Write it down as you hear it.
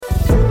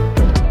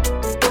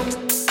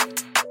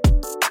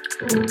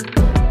Hello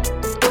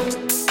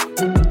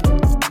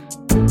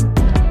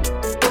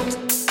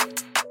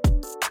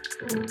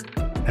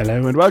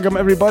and welcome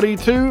everybody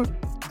to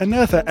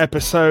another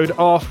episode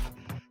of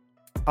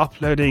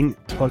Uploading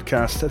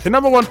Podcast, the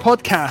number one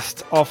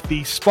podcast of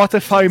the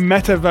Spotify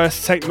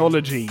metaverse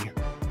technology.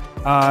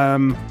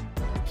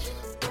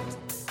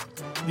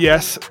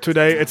 Yes,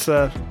 today it's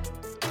an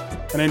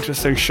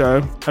interesting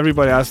show.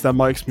 Everybody has their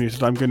mics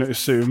muted, I'm going to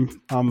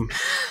assume.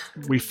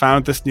 We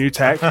found this new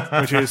tech,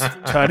 which is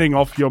turning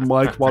off your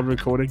mic while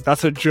recording.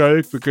 That's a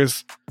joke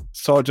because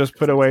Saw just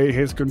put away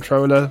his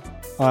controller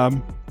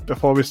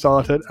before we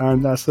started,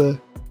 and that's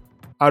a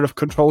out of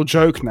control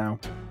joke now.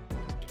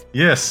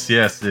 Yes,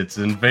 it's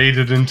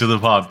invaded into the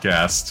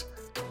podcast.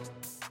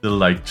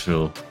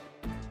 Delightful.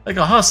 Like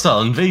a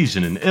hostile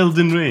invasion in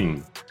Elden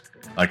Ring.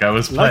 Like I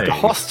was playing. Like a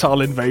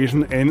hostile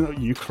invasion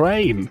in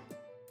Ukraine.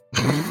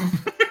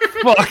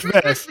 Fuck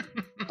this.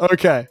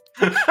 Okay.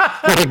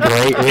 What a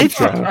great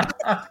intro.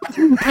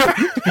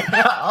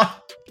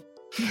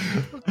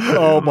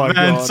 Oh my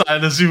god.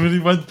 Silas, you really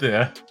went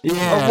there.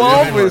 Yeah. Well,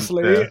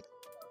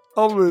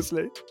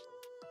 obviously.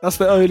 That's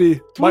the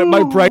only...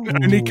 My brain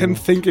only can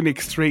think in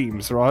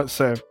extremes, right?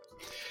 So...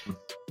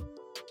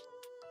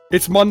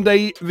 It's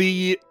Monday,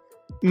 the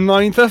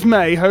 9th of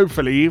May,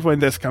 hopefully, when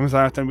this comes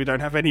out and we don't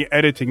have any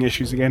editing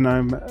issues again. I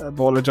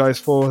apologize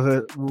for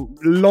the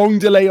long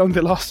delay on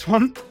the last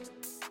one.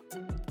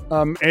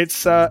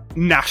 It's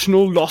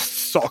National Lost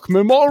Sock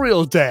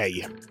Memorial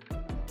Day.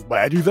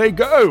 Where do they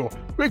go?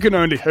 We can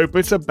only hope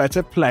it's a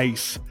better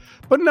place.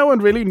 But no one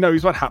really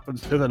knows what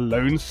happens to the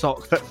lone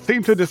sock that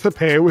seemed to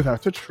disappear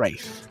without a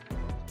trace.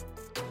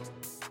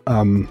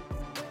 Do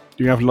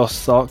you have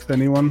lost socks,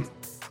 anyone?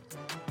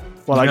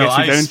 Well, I guess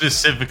you don't. I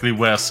specifically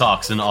wear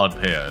socks in odd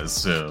pairs,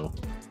 so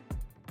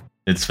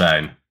it's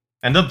fine.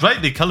 And the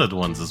brightly colored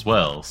ones as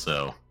well,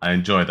 so I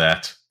enjoy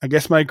that. I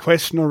guess my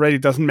question already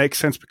doesn't make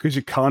sense because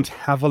you can't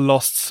have a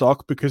lost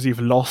sock because you've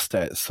lost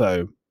it,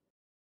 so...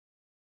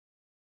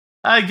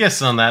 I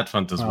guess on that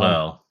front as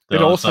well.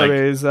 It also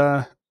is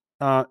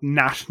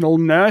National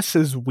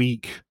Nurses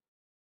Week.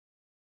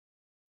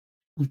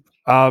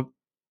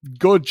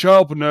 Good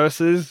job,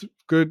 nurses.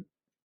 Good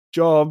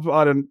job.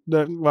 I don't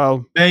know.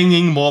 Well,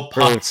 banging more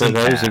pots for and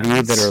those pans. of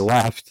you that are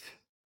left,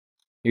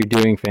 you're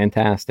doing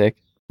fantastic.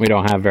 We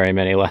don't have very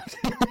many left.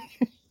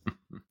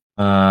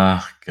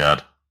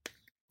 God.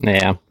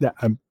 Yeah.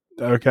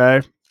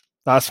 Okay.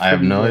 That's I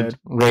have no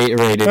weird.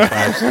 Rated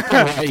 5.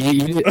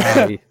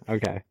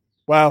 Okay.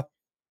 Well,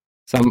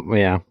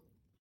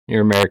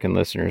 your American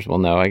listeners will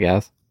know, I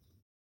guess.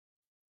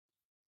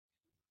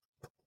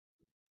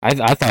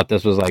 I thought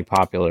this was like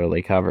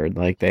popularly covered,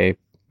 like the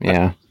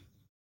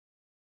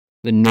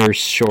nurse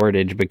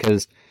shortage,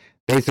 because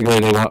basically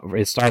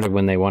it started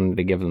when they wanted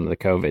to give them the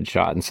COVID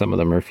shot, and some of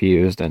them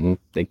refused, and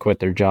they quit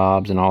their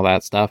jobs and all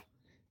that stuff.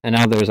 And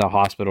now there's a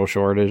hospital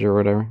shortage or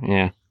whatever.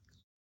 Yeah.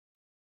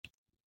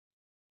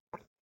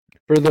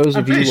 For those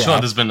I'm of you, pretty sure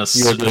there's been a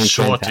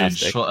shortage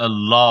fantastic. for a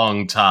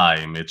long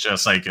time. It's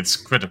just like it's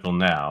critical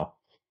now.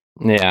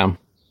 Yeah.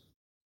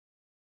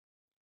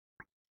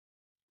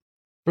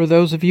 For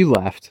those of you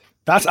left,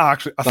 that's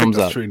actually, I think thumbs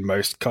that's up. true in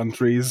most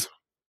countries.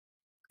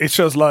 It's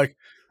just like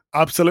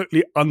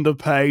absolutely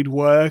underpaid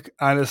work,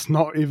 and it's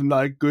not even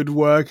like good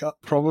work,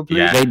 probably.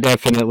 Yeah. They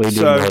definitely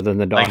do more than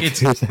the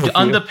doctors. Like you're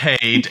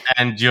underpaid,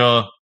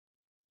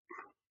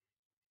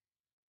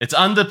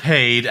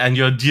 and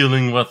you're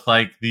dealing with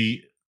like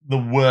the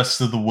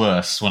worst of the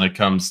worst when it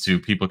comes to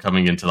people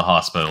coming into the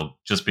hospital,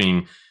 just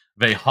being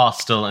very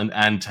hostile and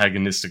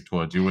antagonistic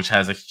towards you, which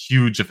has a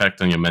huge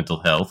effect on your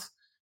mental health.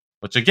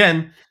 Which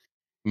again,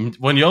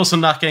 when you're also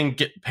not getting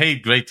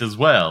paid great as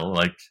well,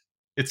 like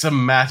it's a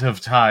matter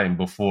of time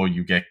before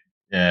you get,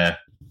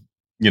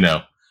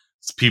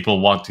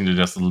 people wanting to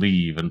just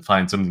leave and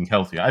find something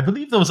healthier. I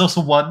believe there was also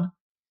one,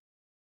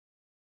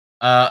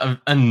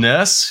 a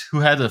nurse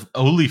who had an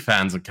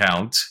OnlyFans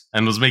account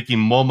and was making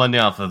more money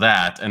off of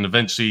that, and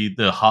eventually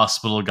the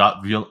hospital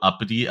got real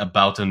uppity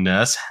about a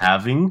nurse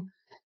having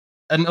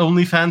an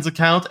OnlyFans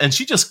account, and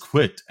she just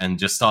quit and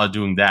just started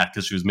doing that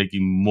because she was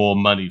making more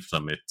money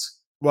from it.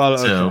 Well,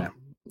 So, okay.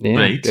 Yeah,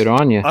 great. good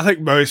on you. I think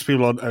most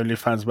people on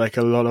OnlyFans make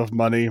a lot of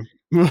money.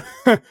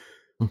 At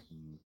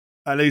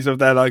least if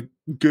they're like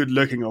good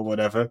looking or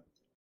whatever.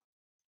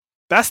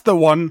 That's the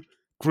one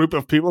group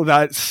of people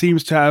that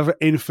seems to have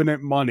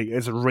infinite money.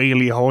 It's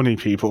really horny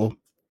people.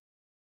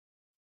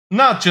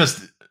 Not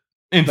just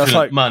infinite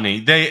like- money,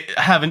 they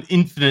have an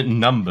infinite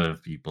number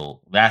of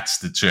people. That's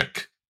the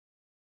trick.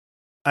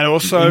 And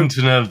also,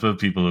 Infinite number of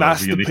people who are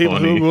that's really the people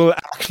horny. who will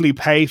actually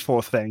pay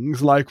for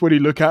things. Like when you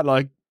look at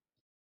like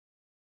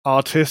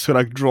artists who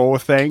like draw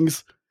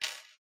things,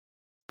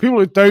 people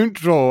who don't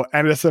draw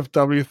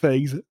NSFW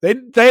things, they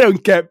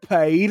don't get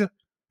paid.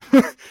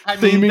 I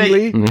mean,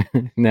 seemingly.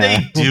 No. they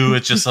do.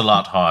 It's just a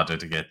lot harder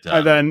to get done.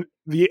 And then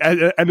the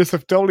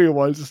NSFW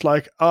ones, it's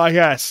like,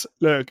 yes,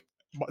 look,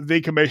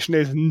 the commission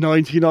is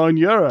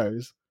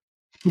 €99.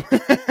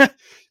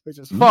 Which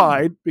is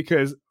fine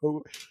because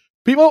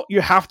people,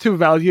 you have to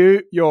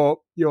value your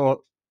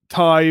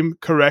time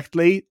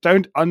correctly.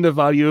 Don't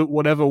undervalue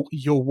whatever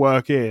your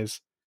work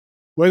is.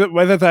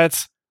 Whether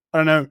that's, I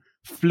don't know,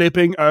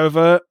 flipping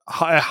over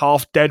a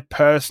half-dead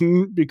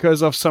person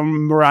because of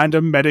some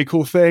random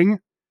medical thing,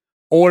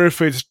 or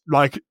if it's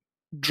like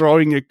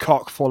drawing a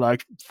cock for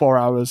like 4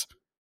 hours.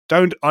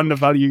 Don't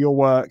undervalue your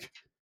work.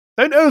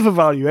 Don't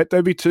overvalue it.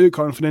 Don't be too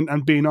confident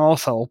and be an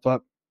arsehole,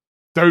 but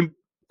don't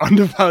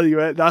undervalue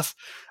it. That's,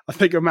 I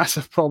think, a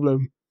massive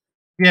problem.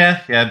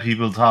 Yeah,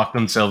 people talk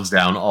themselves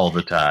down all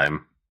the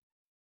time.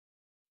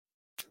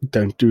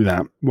 Don't do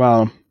that.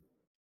 Well,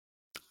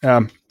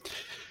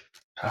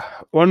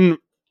 one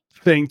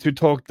thing to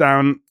talk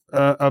down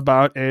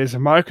about is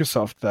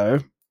Microsoft, though.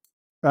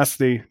 That's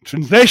the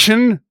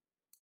translation.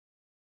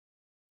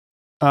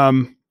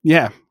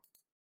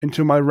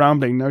 Into my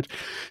rambling note.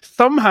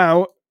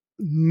 Somehow,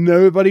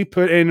 nobody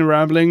put in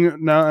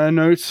rambling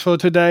notes for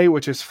today,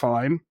 which is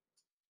fine.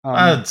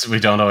 We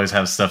don't always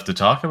have stuff to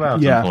talk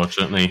about,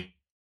 unfortunately.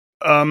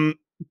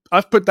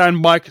 I've put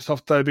down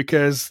Microsoft, though,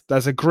 because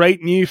there's a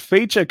great new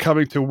feature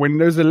coming to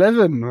Windows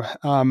 11.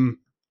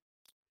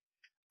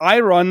 I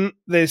run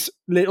this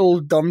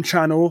little dumb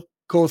channel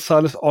called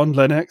Silas on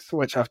Linux,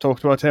 which I've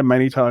talked about here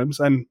many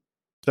times, and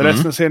the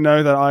listeners here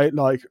know that I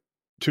like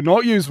to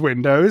not use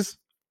Windows.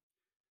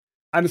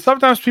 And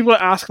sometimes people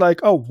ask,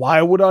 like, oh,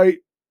 why would I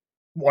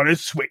want to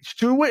switch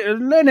to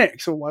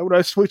Linux? Or why would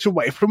I switch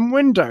away from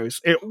Windows?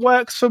 It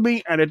works for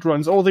me, and it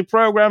runs all the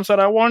programs that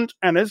I want,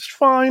 and it's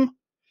fine.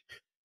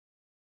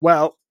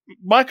 Well,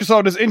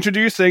 Microsoft is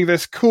introducing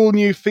this cool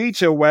new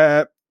feature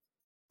where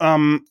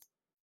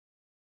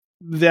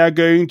they're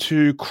going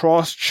to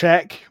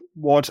cross-check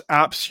what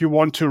apps you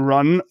want to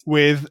run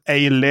with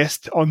a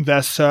list on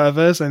their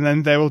servers, and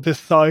then they will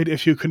decide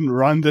if you can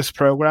run this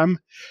program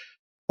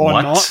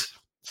or not.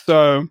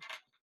 So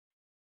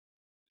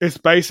it's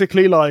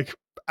basically like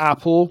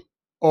Apple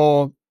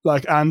or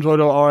like Android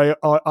or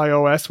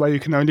iOS, where you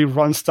can only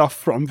run stuff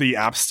from the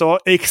App Store,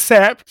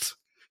 except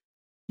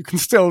you can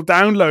still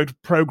download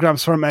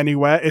programs from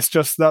anywhere. It's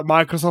just that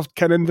Microsoft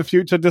can in the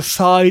future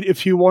decide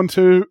if you want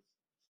to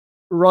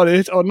run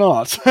it or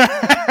not.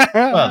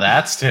 Well,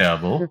 that's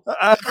terrible.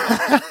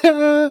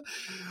 You're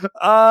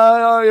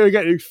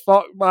getting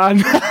fucked,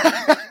 man.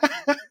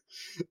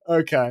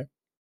 Okay.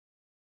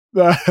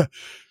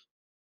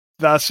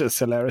 That's just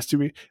hilarious to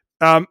me.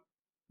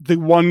 The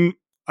one,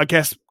 I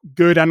guess,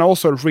 good and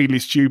also really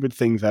stupid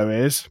thing, though,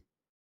 is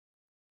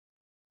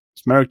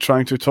Merrick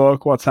trying to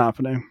talk. What's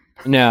happening?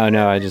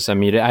 No, I just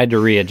unmuted. I had to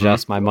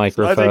readjust my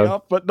microphone.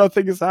 Up, but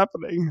nothing is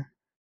happening.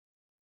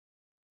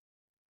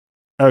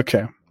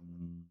 Okay.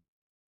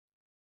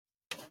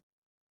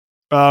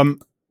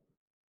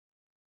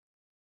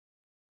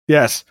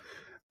 Yes.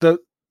 The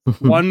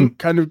one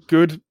kind of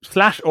good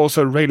 /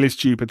 also really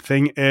stupid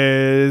thing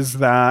is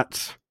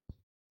that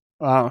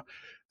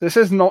this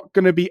is not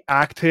going to be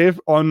active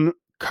on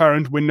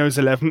current Windows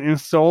 11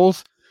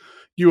 installs.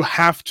 You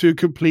have to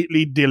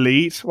completely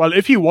delete. Well,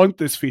 if you want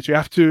this feature, you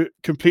have to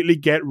completely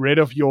get rid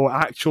of your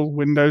actual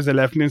Windows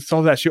 11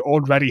 install that you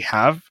already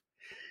have,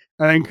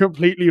 and then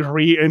completely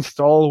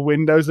reinstall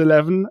Windows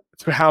 11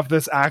 to have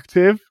this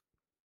active,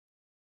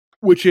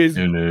 which is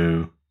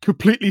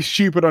completely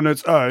stupid on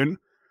its own.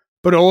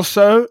 But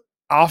also,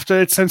 after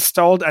it's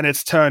installed and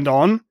it's turned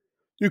on,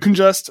 you can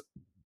just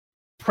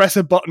press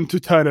a button to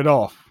turn it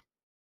off.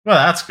 Well,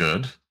 that's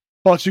good.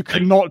 But you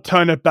cannot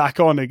turn it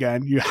back on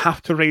again. You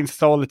have to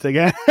reinstall it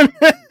again.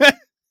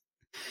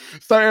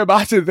 So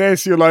imagine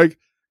this: you're like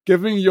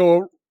giving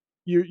you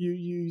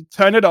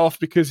turn it off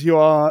because you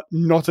are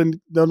not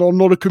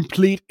a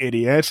complete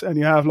idiot, and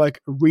you have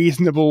like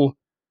reasonable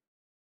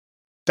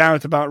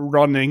doubt about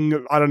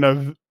running, I don't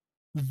know,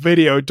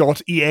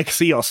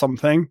 video.exe or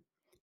something.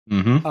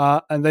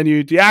 And then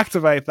you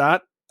deactivate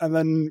that, and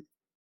then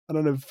I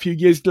don't know, a few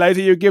years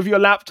later you give your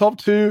laptop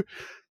to,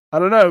 I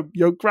don't know,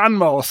 your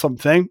grandma or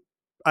something,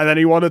 and then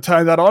you want to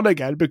turn that on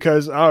again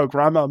because, oh,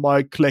 grandma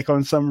might click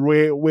on some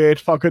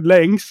weird fucking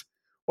links,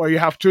 or you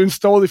have to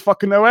install the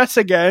fucking OS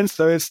again,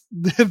 so it's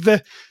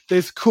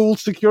this cool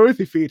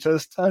security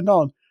features turned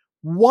on.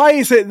 Why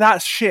is it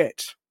that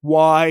shit?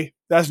 Why?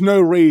 There's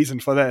no reason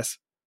for this.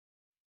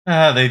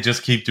 They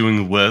just keep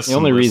doing worse. The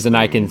only reason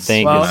I can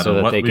think is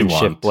so that they can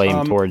shift blame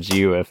want. towards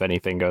you if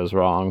anything goes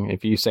wrong.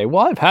 If you say,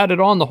 well, I've had it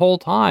on the whole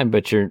time,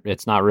 but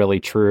it's not really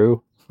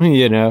true,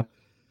 you know?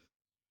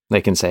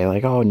 They can say,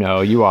 like, oh,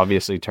 no, you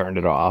obviously turned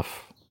it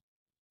off.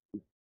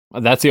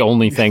 That's the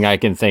only thing I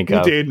can think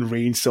of. You didn't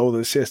reinstall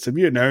the system.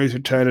 You know to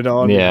turn it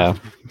on. Yeah.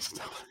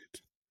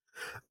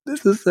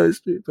 This is so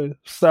stupid.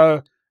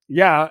 So,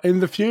 yeah,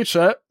 in the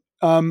future,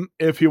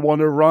 if you want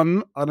to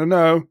run, I don't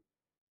know,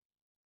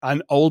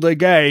 an older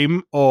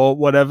game or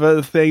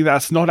whatever thing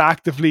that's not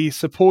actively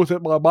supported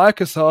by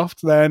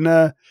Microsoft,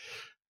 then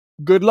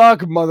good luck,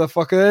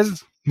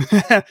 motherfuckers.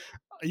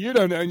 You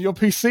don't own your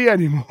PC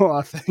anymore,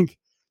 I think.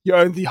 You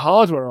own the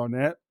hardware on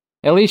it.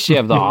 At least you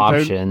have the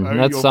option. Don't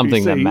That's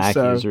something PC, that Mac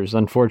users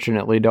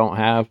unfortunately don't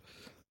have.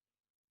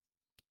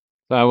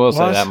 So I will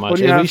say that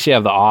much. At least you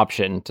have the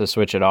option to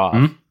switch it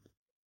off.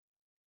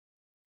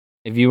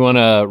 If you want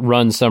to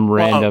run some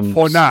random,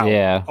 for now,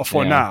 yeah,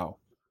 for now,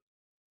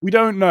 we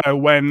don't know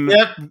when.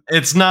 Yep,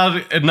 it's not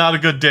a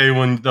good day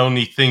when the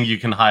only thing you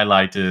can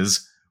highlight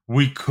is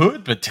we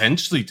could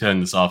potentially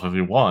turn this off if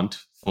we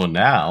want. For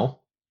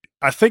now,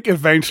 I think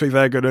eventually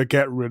they're going to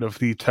get rid of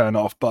the turn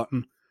off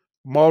button.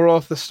 Moral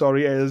of the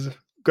story is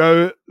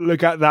go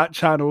look at that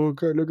channel.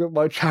 Go look at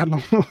my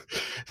channel.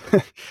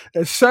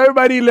 There's so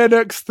many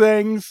Linux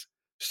things.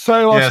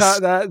 So much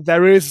out there.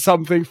 There is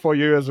something for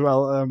you as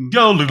well.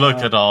 Go look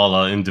at all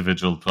our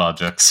individual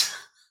projects.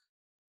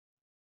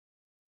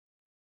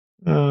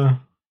 Anywho.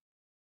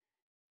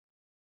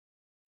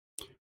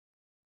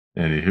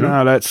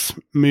 Now let's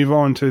move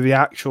on to the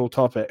actual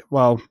topic.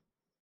 Well,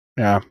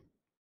 yeah.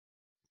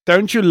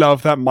 Don't you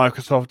love that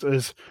Microsoft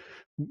is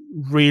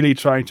really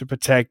trying to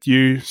protect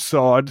you,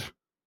 sod?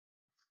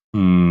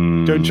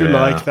 Don't you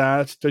like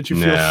that? Don't you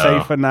feel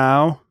safer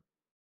now?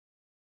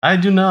 I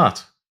do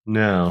not.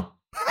 No.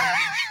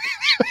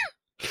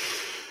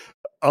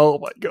 Oh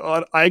my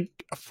god, I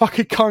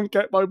fucking can't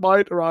get my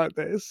mind around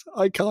this.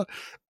 I can't.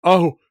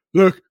 Oh,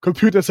 look,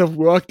 computers have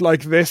worked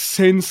like this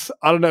since,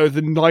 I don't know,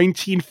 the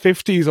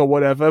 1950s or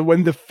whatever,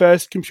 when the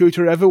first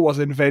computer ever was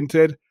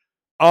invented.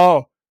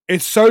 Oh,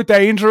 it's so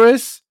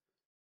dangerous.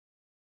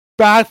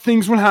 Bad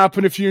things will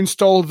happen if you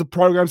install the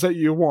programs that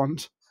you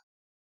want.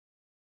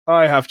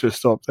 I have to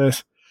stop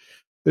this.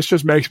 This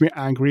just makes me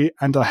angry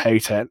and I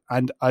hate it.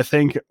 And I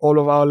think all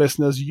of our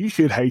listeners, you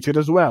should hate it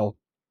as well.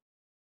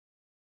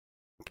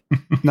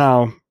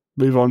 Now,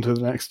 move on to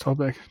the next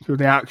topic, to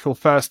the actual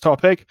first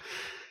topic.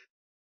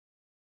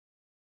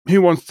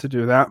 Who wants to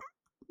do that?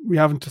 We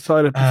haven't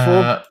decided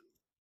before.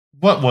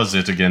 What was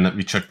it again? Let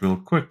me check real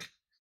quick.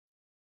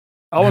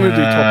 I want to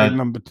do topic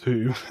number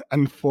 2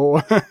 and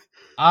 4.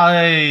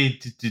 I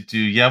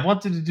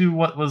wanted to do,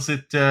 what was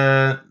it?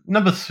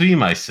 Number 3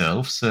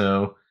 myself.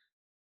 So,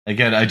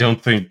 again, I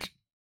don't think,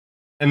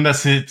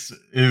 unless it's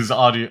his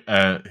audio,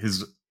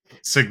 his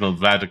signal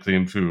radically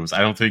improves, I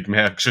don't think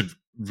Merrick should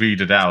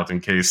read it out in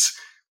case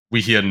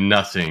we hear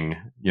nothing,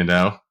 you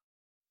know?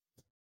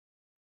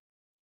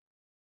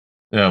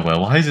 Yeah,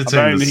 well, why is it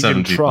saying there's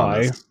 7 people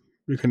on this?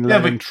 We can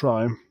let him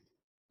try.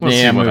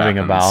 We'll I'm moving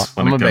about.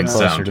 I'm a bit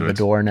closer to the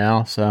door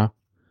now, so I'm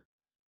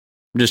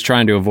just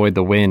trying to avoid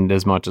the wind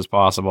as much as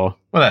possible.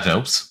 Well, that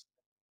helps.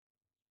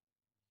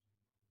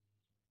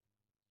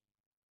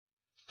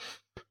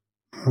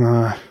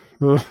 Oh,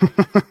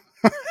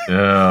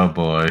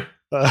 boy.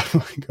 Oh,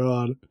 my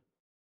God.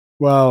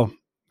 Well,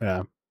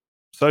 yeah.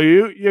 So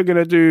you're going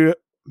to do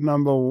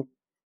number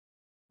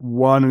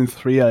 1 and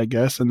 3, I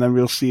guess, and then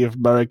we'll see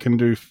if Barry can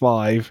do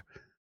 5,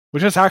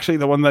 which is actually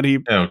the one that he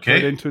put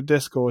into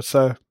Discord.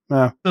 So,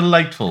 yeah.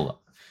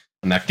 Delightful.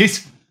 In that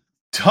case,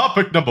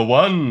 topic number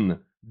 1.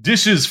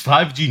 Dish's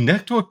 5G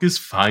network is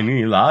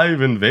finally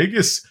live in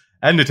Vegas,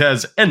 and it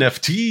has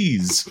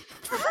NFTs.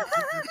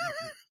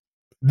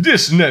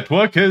 Dish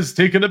Network has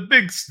taken a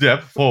big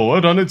step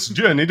forward on its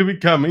journey to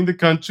becoming the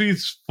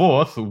country's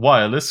 4th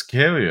wireless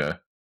carrier.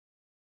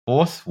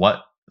 4th?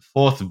 What?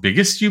 4th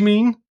biggest, you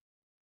mean?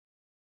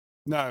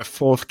 No,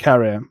 4th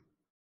carrier.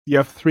 You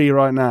have 3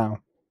 right now.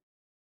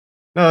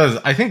 No,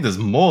 I think there's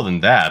more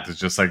than that. It's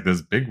just like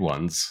there's big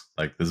ones.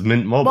 Like there's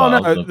Mint Mobile.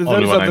 Well, no,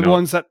 those are the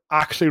ones that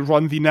actually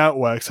run the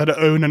networks, that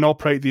own and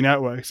operate the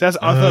networks. There's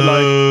other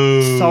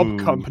like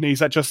sub-companies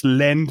that just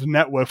lend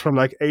network from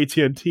like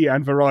AT&T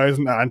and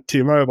Verizon and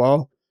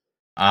T-Mobile.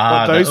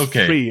 But those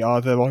 3 are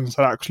the ones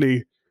that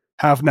actually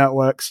have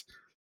networks.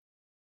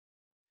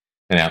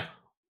 Yeah.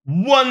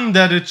 One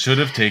that it should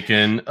have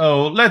taken,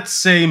 let's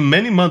say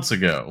many months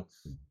ago.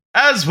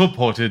 As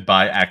reported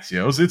by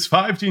Axios, its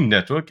 5G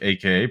network,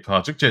 aka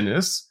Project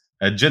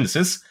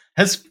Genesis,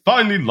 has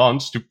finally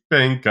launched to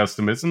paying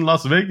customers in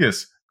Las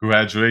Vegas,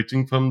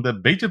 graduating from the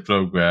beta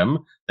program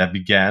that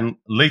began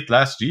late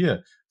last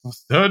year. For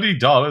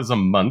 $30 a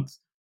month,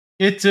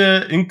 it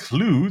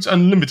includes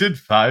unlimited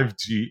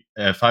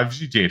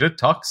 5G data,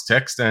 talks,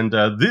 text, and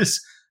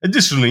this.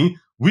 Additionally,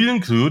 we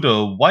include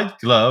a white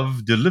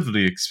glove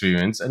delivery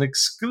experience and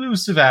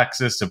exclusive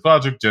access to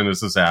Project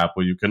Genesis app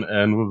where you can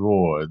earn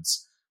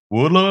rewards.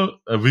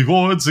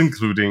 Rewards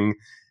including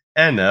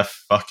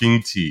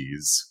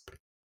NFTs.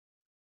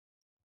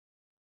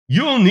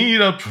 You'll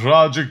need a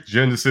Project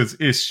Genesis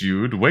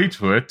issued, wait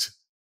for it,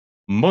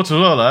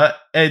 Motorola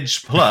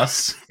Edge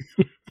Plus.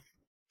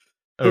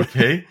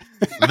 Okay,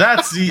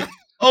 that's the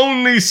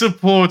only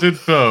supported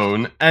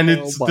phone, and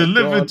it's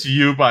delivered to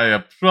you by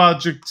a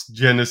Project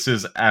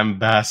Genesis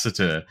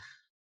ambassador,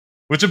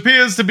 which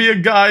appears to be a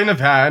guy in a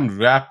van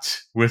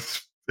wrapped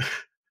with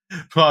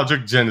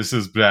Project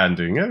Genesis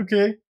branding.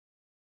 Okay.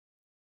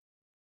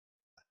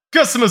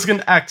 Customers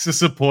can access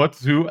support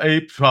through a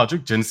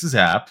Project Genesis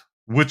app,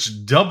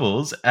 which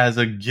doubles as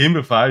a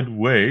gamified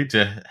way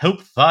to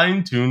help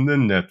fine-tune the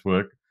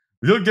network.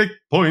 You'll get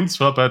points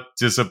for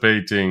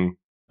participation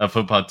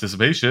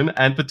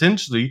and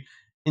potentially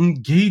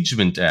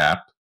engagement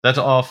app that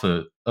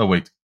offer...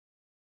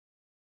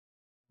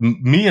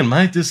 me and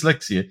my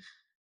dyslexia.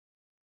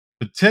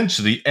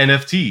 Potentially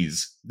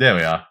NFTs. There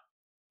we are.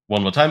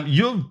 one more time,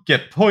 you'll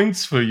get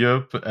points for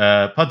your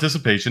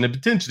participation in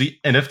potentially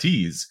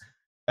NFTs.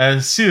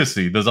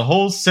 Seriously, there's a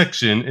whole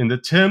section in the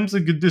terms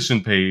and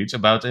condition page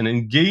about an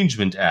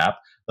engagement app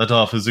that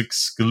offers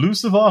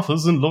exclusive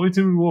offers and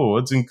loyalty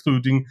rewards,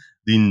 including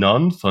the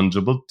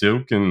non-fungible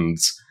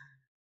tokens.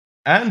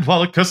 And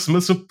while a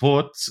customer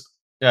support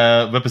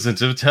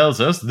representative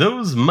tells us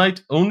those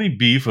might only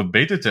be for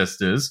beta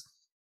testers,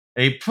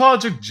 a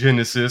Project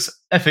Genesis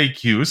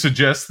FAQ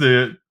suggests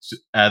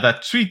that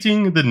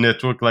treating the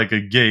network like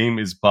a game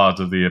is part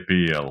of the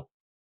appeal.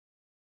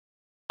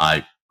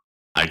 I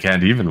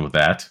can't even with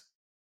that.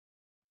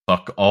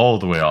 Fuck all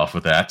the way off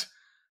with that.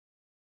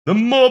 The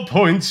more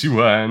points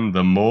you earn,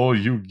 the more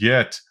you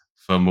get,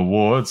 from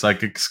awards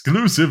like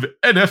exclusive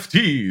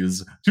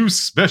NFTs to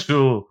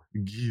special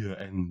gear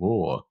and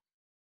more.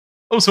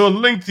 Also, a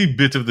lengthy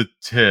bit of the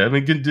term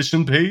and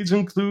condition page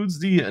includes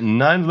the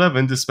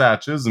 911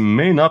 dispatchers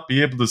may not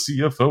be able to see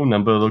your phone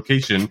number or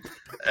location.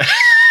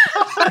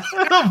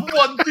 Of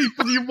what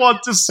people you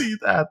want to see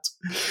that.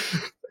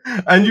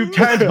 And you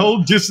can't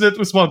hold Disnet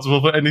responsible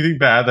for anything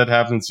bad that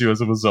happens to you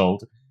as a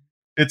result.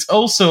 It's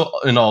also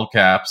in all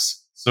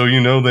caps, so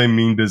you know they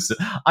mean business.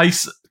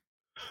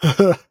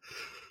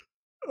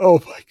 Oh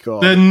my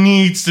god. There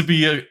needs to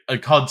be a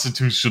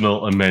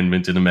constitutional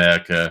amendment in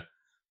America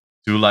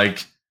to,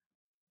 like,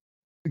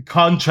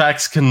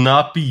 contracts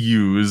cannot be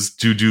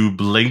used to do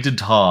blatant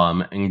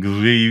harm and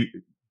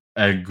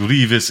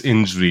grievous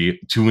injury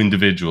to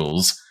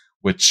individuals,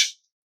 which,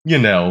 you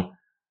know,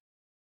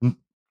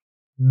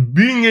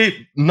 being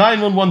a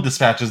 911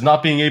 dispatchers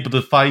not being able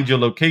to find your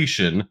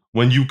location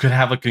when you could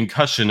have a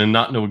concussion and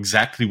not know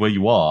exactly where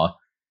you are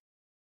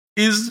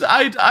is,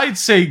 I'd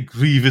say,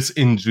 grievous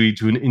injury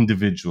to an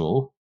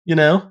individual, you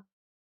know?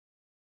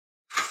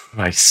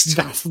 Christ.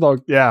 That's not,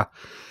 yeah.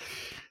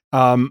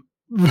 I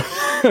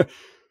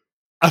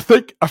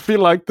feel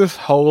like this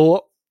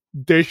whole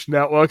Dish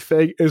Network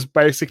thing is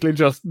basically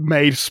just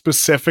made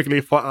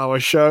specifically for our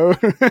show.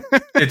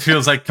 It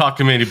feels like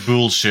cockamamie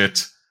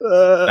bullshit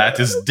that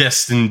is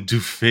destined to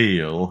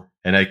fail,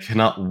 and I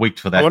cannot wait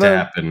for that to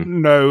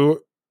happen. Know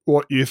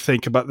what you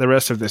think about the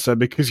rest of this,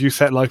 because you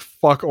said, like,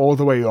 fuck all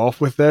the way off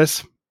with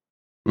this.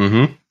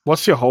 Mm-hmm.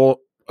 What's your whole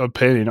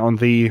opinion on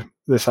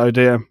this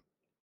idea?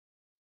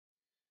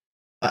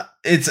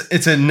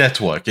 It's a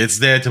network. It's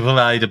there to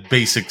provide a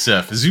basic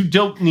service. You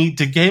don't need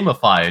to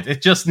gamify it.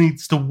 It just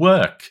needs to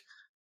work.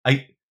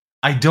 I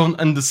don't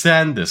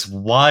understand this.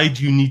 Why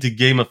do you need to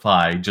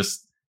gamify?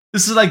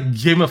 This is like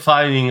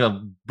gamifying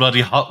a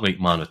bloody heart rate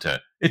monitor.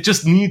 It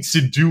just needs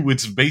to do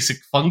its basic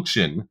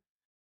function.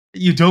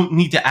 You don't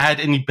need to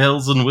add any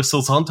bells and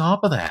whistles on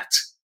top of that.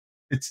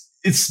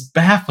 It's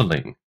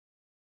baffling.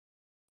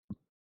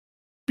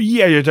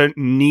 Yeah, you don't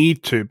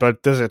need to,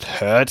 but does it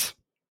hurt?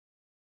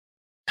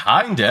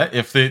 Kinda,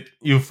 if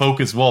you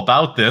focus more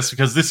about this,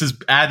 because this is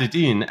added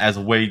in as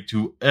a way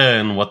to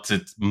earn what's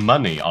its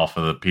money off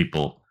of the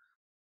people.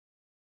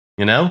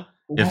 You know?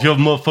 What? If you're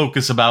more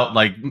focused about,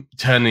 like,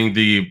 turning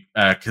the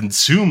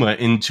consumer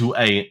into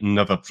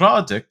another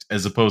product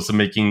as opposed to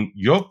making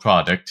your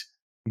product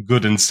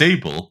good and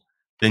stable,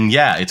 then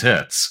yeah, it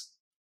hurts.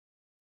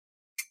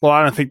 Well,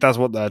 I don't think that's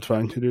what they're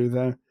trying to do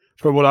there.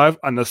 From what I've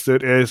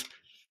understood is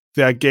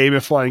they're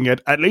gamifying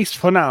it, at least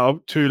for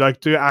now, to,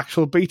 like, do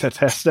actual beta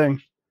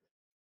testing.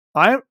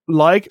 I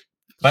like...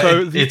 But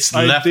so it's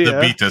left the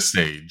beta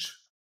stage.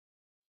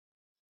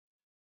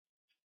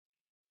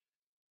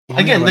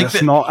 Again, like,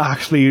 it's not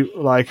actually,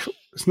 like,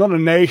 it's not a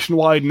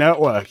nationwide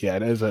network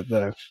yet, is it,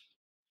 though?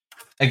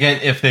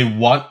 Again, if they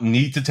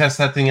need to test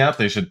that thing out,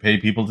 they should pay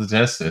people to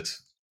test it.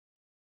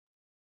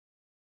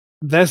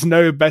 There's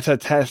no better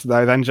test,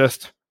 though, than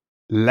just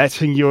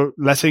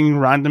letting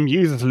random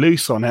users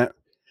loose on it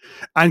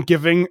and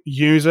giving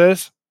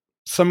users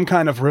some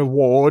kind of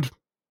reward.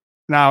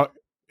 Now,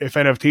 if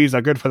NFTs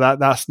are good for that,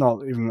 that's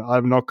not even...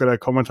 I'm not going to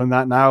comment on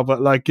that now, but,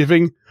 like,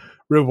 giving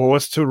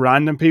rewards to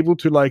random people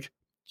to, like,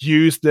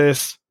 use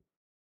this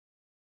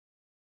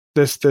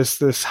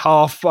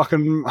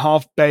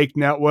half-baked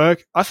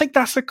network. I think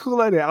that's a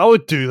cool idea. I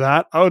would do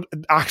that. I would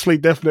actually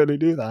definitely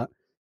do that.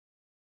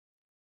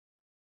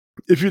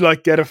 If you,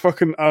 like, get a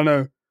fucking, I don't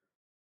know,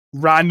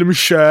 random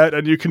shirt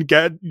and you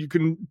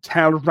can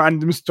tell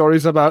random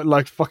stories about,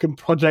 like, fucking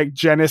Project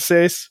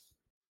Genesis.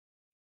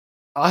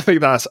 I think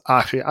that's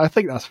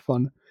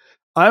fun.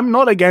 I'm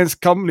not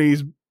against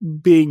companies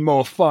being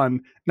more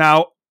fun.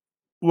 Now,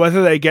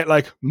 whether they get,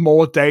 like,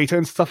 more data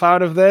and stuff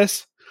out of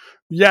this,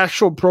 yeah,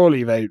 sure,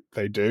 probably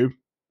they do.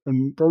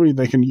 And probably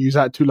they can use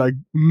that to, like,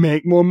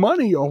 make more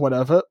money or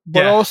whatever.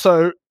 But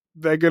also,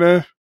 they're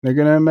gonna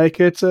make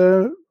it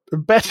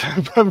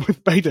better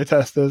with beta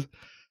testers.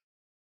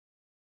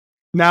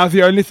 Now,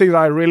 the only thing that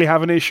I really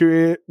have an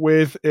issue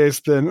with is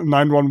the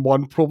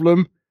 911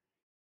 problem.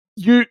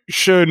 You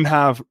shouldn't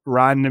have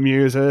random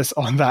users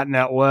on that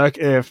network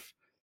if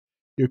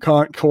you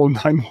can't call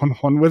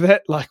 911 with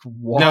it. Like,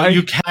 why? No,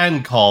 you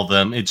can call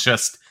them. It's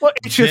just... Well,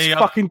 it just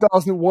fucking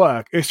doesn't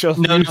work. It's just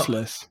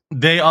useless. No,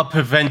 they are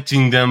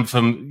preventing them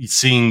from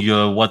seeing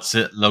your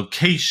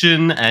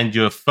location and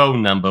your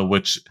phone number,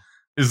 which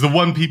is the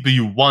one people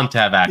you want to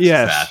have access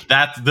Yes. to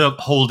that. They're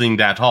holding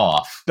that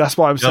off. That's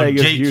why I'm They're saying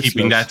it's gatekeeping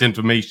useless. that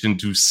information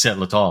to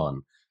sell it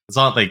on. It's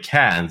not they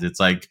can't. It's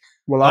like,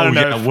 Well, I oh don't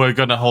know. yeah, we're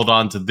gonna hold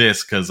on to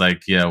this because,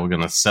 like, yeah, we're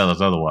gonna sell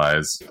it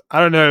otherwise. I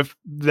don't know if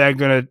they're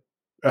gonna.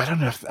 I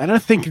don't know. I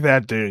don't think they're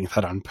doing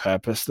that on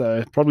purpose, though.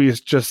 It probably is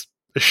just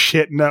a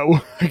shit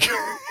network.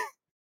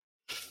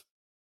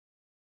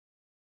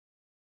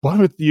 Why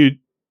would you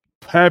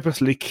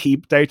purposely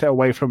keep data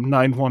away from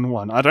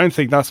 911? I don't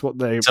think that's what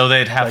they. So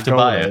they'd have to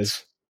buy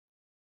it.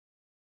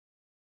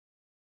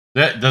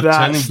 They're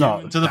turning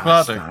you into the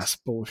product. That's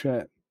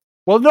bullshit.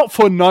 Well, not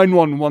for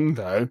 911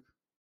 though.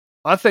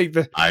 I think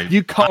that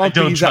you can't I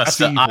don't be trust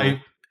that it.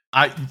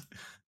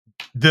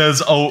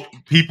 evil.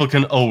 People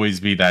can always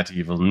be that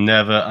evil.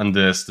 Never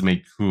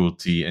underestimate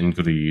cruelty and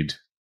greed.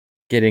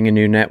 Getting a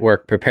new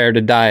network, prepare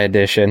to die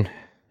edition.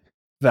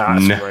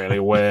 That's No. really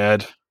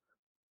weird.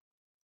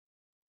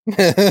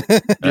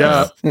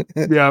 Yeah.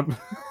 Yeah.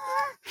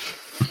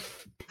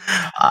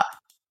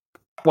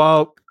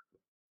 Well,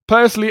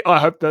 personally, I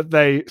hope that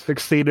they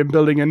succeed in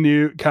building a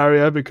new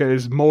carrier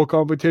because more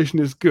competition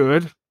is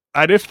good.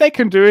 And if they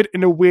can do it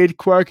in a weird,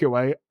 quirky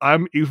way,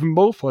 I'm even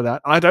more for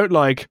that. I don't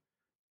like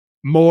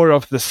more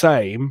of the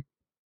same.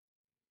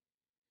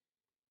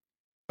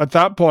 At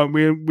that point,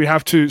 we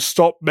have to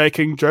stop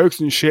making jokes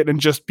and shit and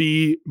just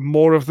be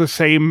more of the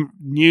same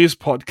news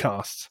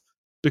podcasts.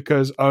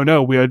 Because, oh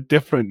no, we are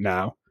different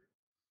now.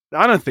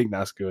 I don't think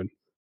that's good.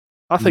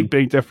 I think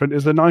being different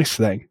is a nice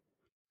thing.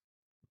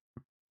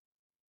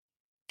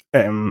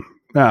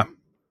 Yeah.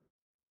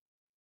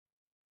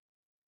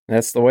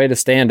 That's the way to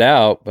stand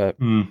out, but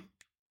Well,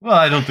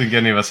 I don't think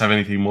any of us have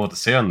anything more to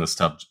say on this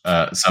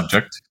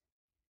subject.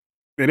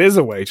 It is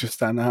a way to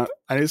stand out.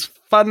 And it's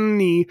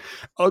funny.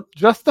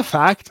 Just the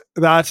fact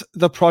that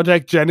the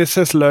Project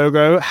Genesis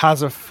logo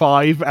has a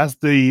 5 as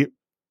the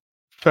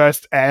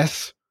first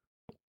S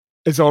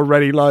is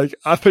already like,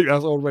 I think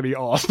that's already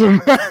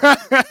awesome.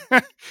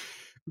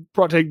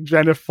 Project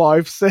Gen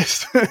 5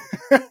 sis.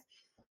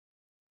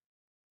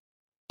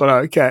 But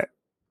okay.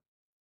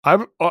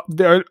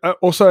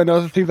 Also,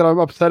 another thing that I'm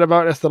upset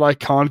about is that I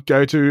can't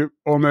go to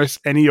almost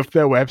any of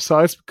their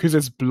websites because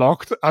it's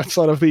blocked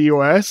outside of the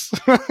US.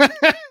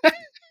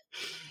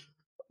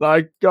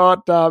 Like,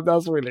 goddamn,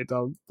 that's really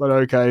dumb. But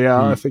okay,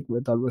 yeah, I think we're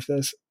done with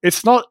this.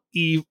 It's not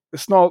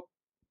It's not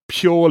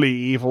purely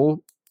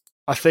evil.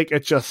 I think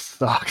it just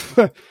sucks.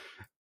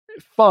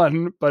 It's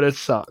fun, but it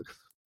sucks.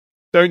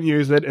 Don't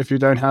use it if you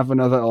don't have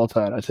another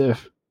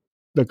alternative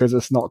because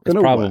it's not going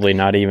it's to work. probably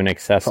not even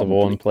accessible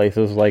Probably. in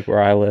places like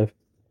where I live.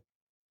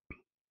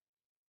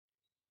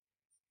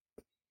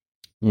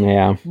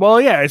 Yeah,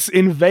 Well, yeah, it's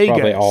in Vegas.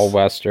 probably all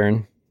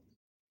Western.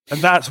 And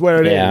that's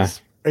where it is.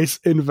 Yeah. It's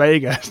in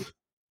Vegas.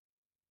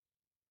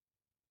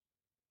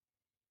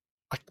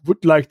 I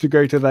would like to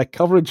go to their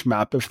coverage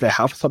map if they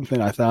have something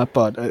like that,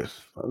 but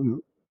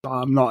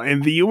I'm not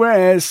in the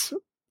US.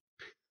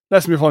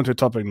 Let's move on to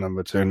topic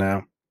number 2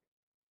 now.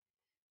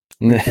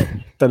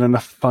 Done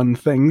enough fun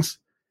things.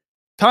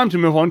 Time to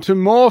move on to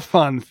more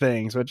fun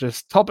things, which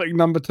is topic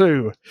number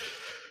 2.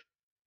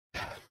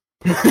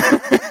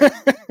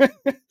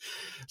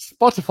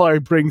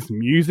 Spotify brings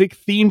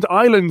music-themed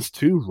islands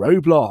to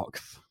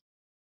Roblox.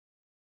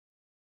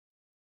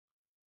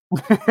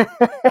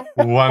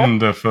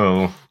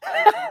 Wonderful.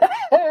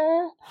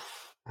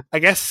 I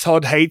guess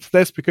Todd hates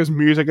this because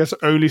music is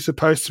only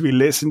supposed to be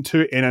listened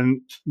to in a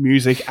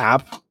music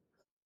app.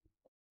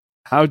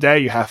 How dare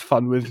you have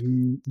fun with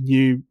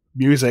new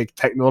music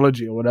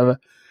technology or whatever.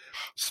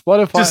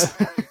 Spotify... Just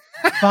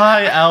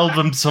buy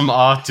albums from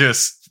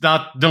artists.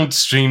 Don't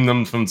stream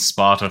them from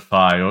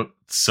Spotify or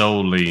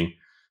solely.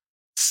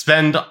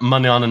 Spend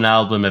money on an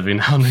album every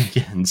now and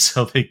again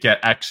so they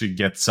actually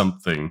get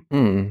something.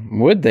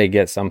 Would they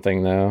get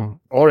something though?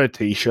 Or a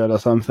t-shirt or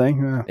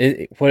something.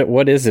 Yeah.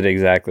 What is it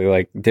exactly?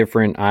 Like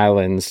different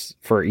islands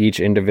for each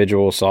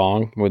individual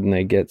song? Wouldn't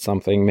they get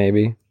something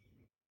maybe?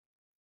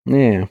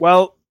 Yeah.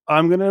 Well,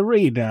 I'm going to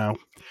read now.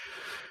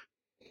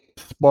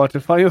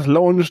 Spotify has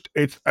launched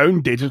its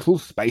own digital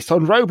space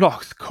on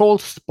Roblox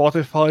called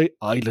Spotify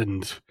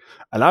Island,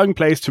 allowing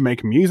players to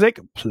make music,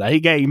 play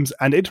games,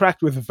 and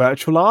interact with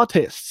virtual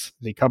artists,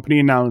 the company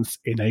announced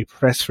in a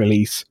press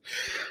release.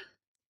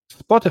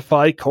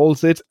 Spotify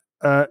calls its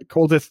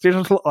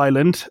digital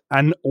island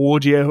an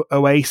audio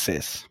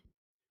oasis,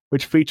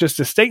 which features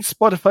distinct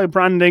Spotify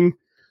branding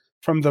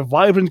from the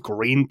vibrant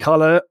green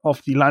color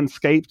of the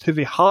landscape to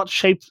the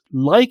heart-shaped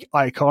like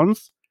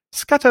icons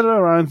scattered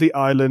around the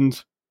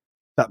island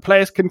that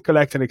players can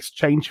collect and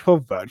exchange for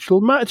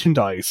virtual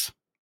merchandise.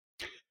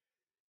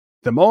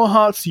 The more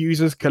hearts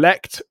users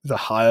collect, the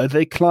higher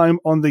they climb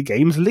on the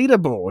game's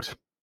leaderboard.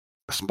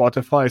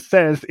 Spotify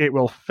says it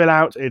will fill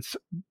out its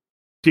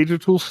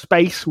digital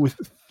space with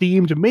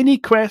themed mini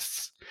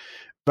quests,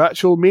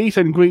 virtual meet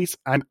and greets,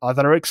 and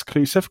other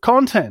exclusive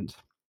content,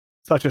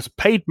 such as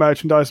paid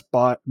merchandise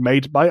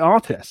made by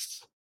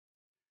artists.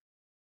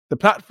 The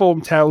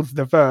platform tells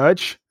The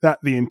Verge that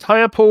the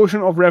entire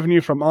portion of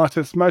revenue from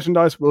artists'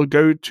 merchandise will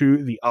go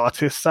to the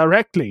artists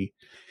directly,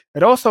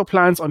 It also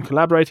plans on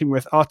collaborating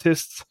with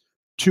artists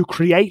to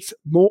create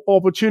more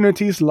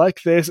opportunities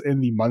like this in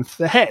the months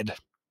ahead.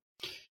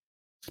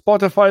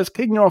 Spotify is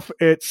kicking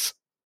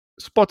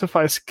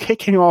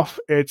off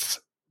its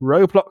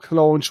Roblox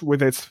launch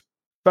with its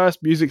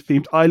first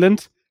music-themed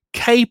island,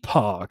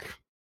 K-Park.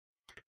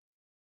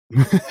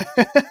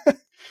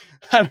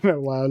 I don't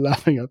know why I'm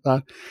laughing at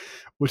that.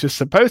 Which is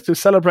supposed to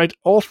celebrate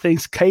all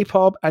things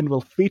K-pop and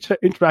will feature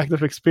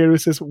interactive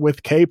experiences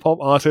with K-pop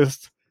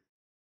artists.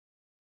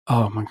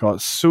 Oh my god,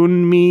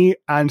 Sunmi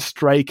and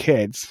Stray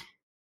Kids.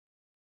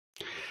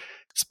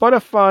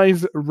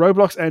 Spotify's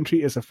Roblox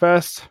entry is a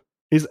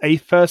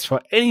first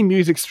for any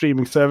music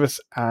streaming service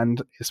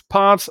and is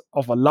part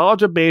of a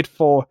larger bid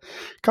for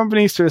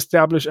companies to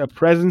establish a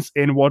presence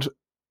in what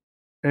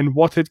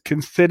it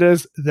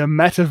considers the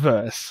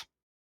metaverse.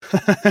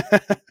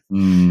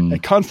 A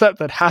concept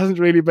that hasn't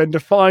really been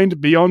defined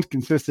beyond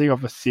consisting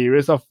of a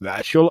series of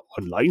virtual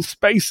online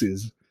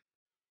spaces.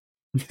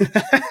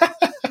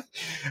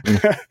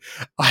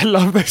 I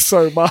love this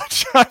so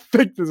much. I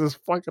think this is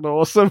fucking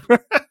awesome.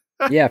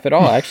 Yeah, if it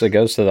all actually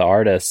goes to the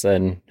artists,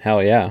 then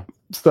hell yeah.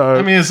 So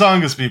I mean, as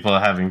long as people are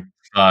having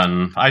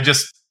fun,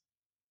 it's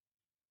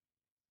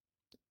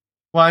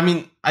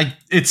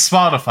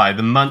Spotify.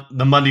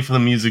 The money for the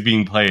music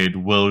being played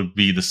will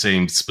be the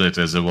same split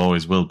as it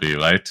always will be,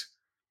 right?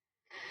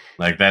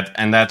 Like that,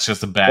 and that's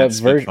just a bad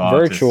split for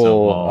artists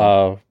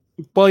overall.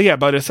 Well, yeah,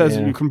 but it says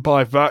you can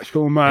buy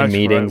virtual merch and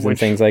meetings and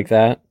things like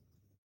that.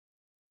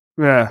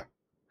 Yeah,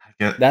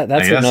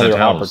 that's another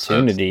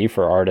opportunity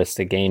for artists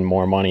to gain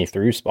more money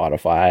through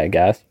Spotify, I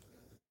guess.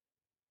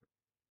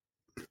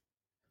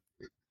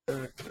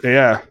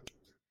 Yeah,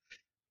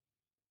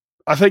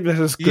 I think this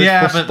is good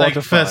for Spotify. Like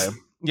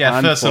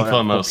first and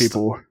foremost,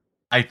 people.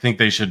 I think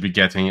they should be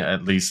getting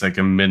at least like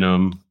a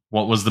minimum.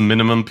 What was the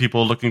minimum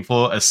people looking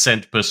for?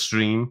 $0.01 per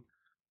stream.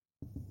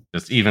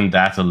 Just even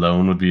that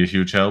alone would be a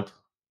huge help.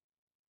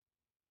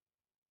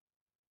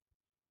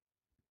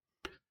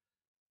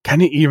 Can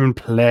you even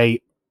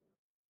play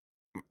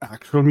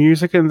actual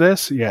music in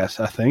this? Yes,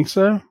 I think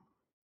so.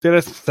 Did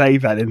it say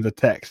that in the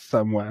text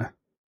somewhere?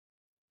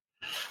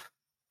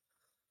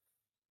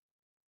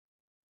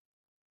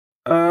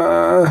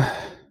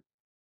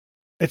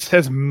 It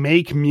says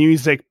make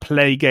music,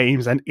 play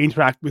games, and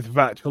interact with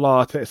virtual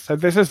artists. So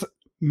this is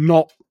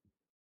not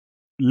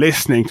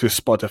listening to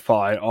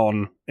Spotify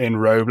in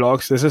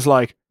Roblox. This is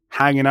like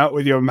hanging out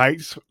with your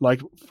mates,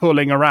 like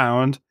fooling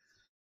around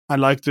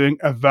and like doing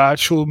a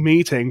virtual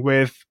meeting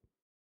with,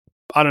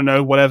 I don't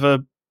know, whatever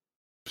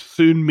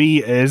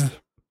Sunmi is.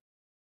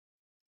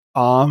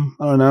 I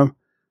don't know.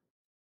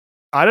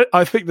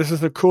 I think this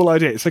is a cool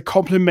idea. It's a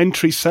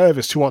complementary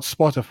service to what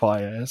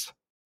Spotify is.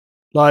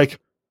 Like,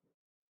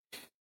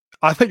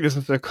 I think this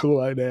is a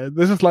cool idea.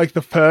 This is like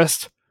the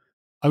first,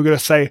 I'm going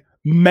to say,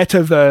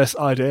 metaverse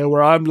idea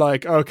where I'm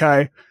like,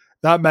 okay,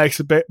 that makes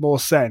a bit more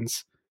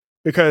sense.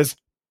 Because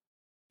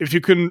if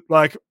you can,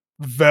 like,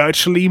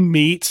 virtually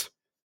meet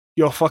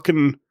your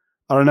fucking,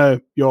 I don't know,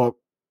 your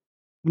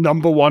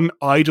number one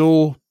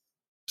idol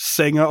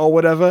singer or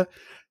whatever,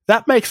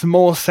 that makes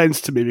more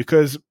sense to me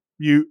because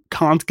you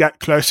can't get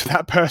close to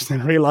that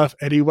person in real life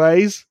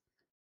anyways,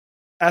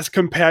 as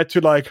compared to,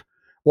 like,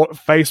 what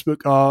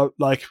Facebook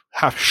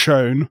have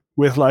shown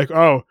with, like,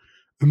 oh,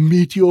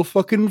 meet your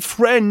fucking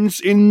friends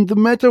in the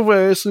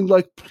metaverse and,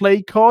 like,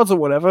 play cards or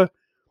whatever.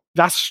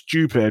 That's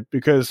stupid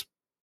because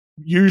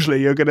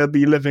usually you're going to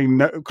be living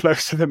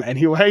close to them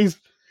anyways.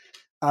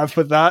 And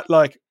for that,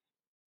 like,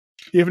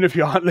 even if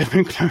you aren't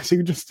living close, you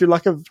can just do,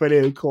 like, a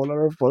video call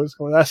or a voice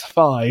call. That's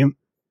fine.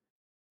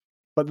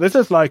 But this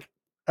is, like,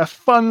 a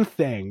fun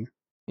thing.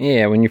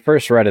 Yeah, when you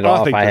first read it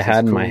off, I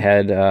had in my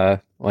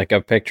head like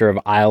a picture of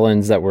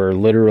islands that were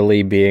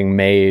literally being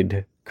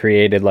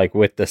created like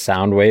with the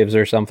sound waves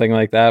or something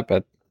like that,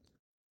 but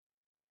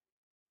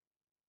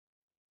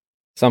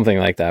something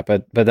like that.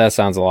 But that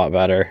sounds a lot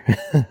better.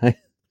 I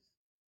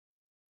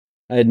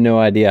had no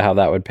idea how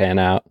that would pan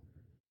out.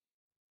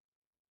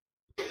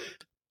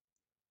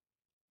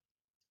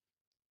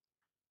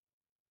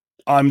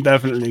 I'm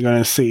definitely going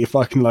to see if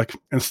I can, like,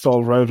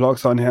 install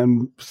Roblox on here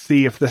and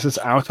see if this is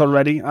out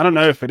already. I don't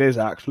know if it is,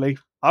 actually.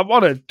 I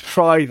want to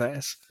try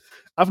this.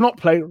 I've not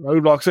played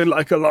Roblox in,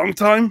 like, a long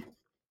time.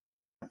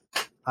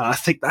 And I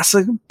think that's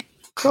a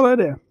cool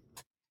idea.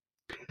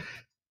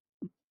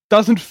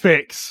 Doesn't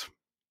fix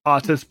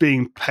artists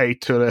being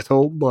paid too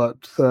little,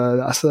 but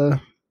that's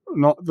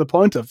not the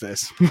point of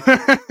this.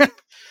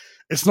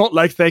 It's not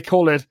like they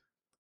call it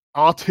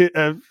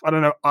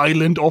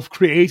Island of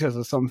Creators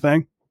or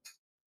something.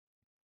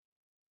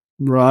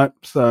 Right,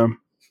 so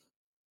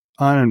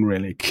I don't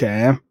really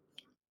care.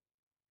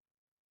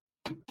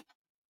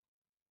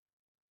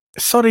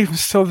 It's not even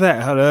still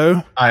there,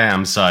 hello? I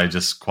am, sorry,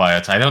 just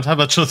quiet. I don't have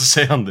much to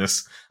say on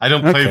this. I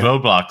don't play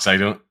Roblox.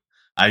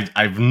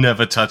 I've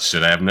never touched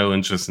it. I have no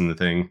interest in the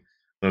thing.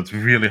 So it's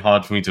really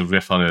hard for me to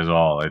riff on it at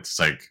all. It's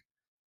like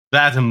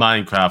that and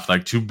Minecraft,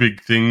 like two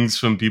big things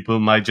from people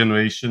in my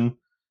generation,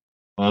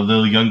 or a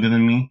little younger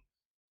than me.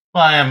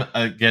 Well, I am,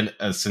 again,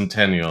 a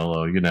centennial,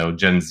 or,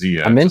 Gen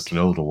Z. I'm I'm just an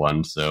older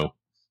one, so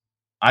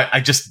I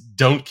just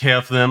don't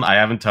care for them. I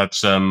haven't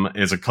touched them.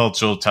 It's a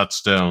cultural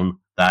touchstone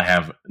that I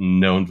have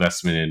no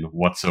investment in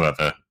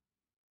whatsoever.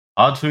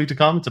 Hard for me to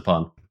comment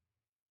upon.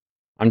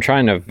 I'm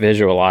trying to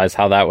visualize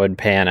how that would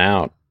pan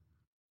out.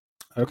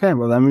 Okay,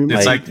 well then we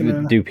It's Like,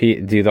 like- do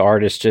the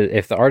artists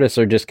if the artists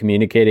are just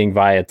communicating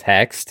via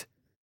text,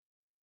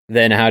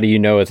 then how do you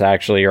know it's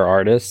actually your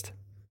artist?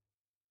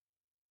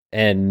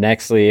 And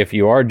nextly, if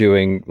you are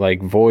doing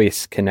like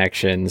voice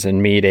connections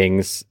and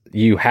meetings,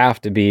 you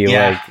have to be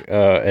like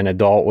an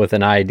adult with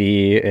an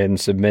ID and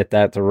submit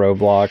that to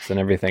Roblox and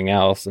everything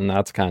else. And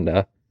that's kind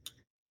of,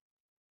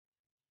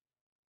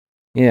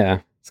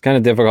 it's kind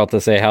of difficult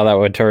to say how that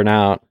would turn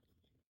out.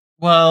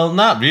 Well,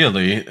 not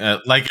really.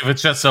 Like, if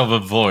it's just over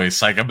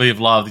voice, like, I believe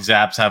a lot of these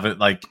apps have it,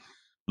 like,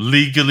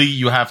 legally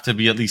you have to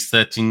be at least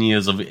 13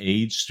 years of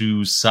age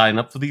to sign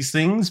up for these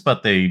things,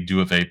 but they do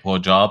a very poor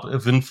job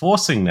of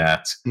enforcing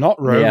that. Not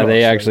Roblox. Yeah,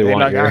 they actually They,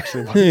 want like, your,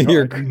 actually want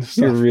your, ID and your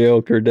stuff.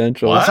 real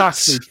credentials. What?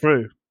 That's actually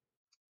true.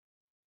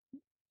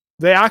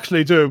 They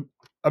actually do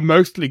a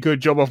mostly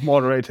good job of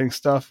moderating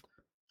stuff,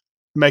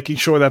 making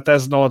sure that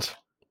there's not,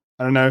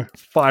 I don't know,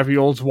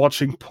 5-year-olds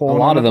watching A porn.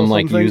 lot of on it or them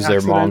like something use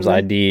their mom's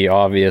accidentally. ID,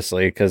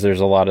 obviously, because there's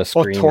a lot of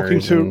Or screamers. talking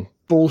to and-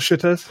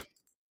 bullshitters.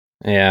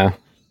 yeah.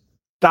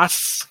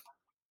 That's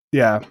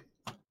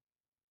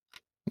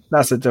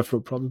a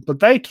different problem.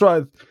 But they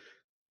try.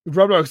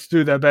 Roblox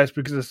do their best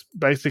because it's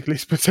basically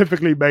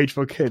specifically made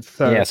for kids.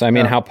 So Yes, I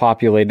mean, how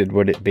populated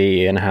would it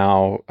be, and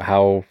how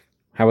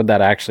would that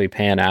actually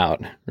pan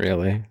out?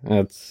 Really,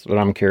 that's what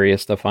I'm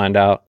curious to find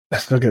out.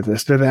 Let's look at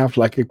this. Do they have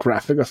like a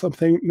graphic or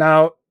something?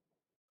 Now,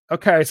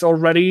 okay,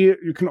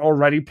 you can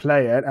already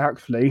play it,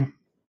 actually.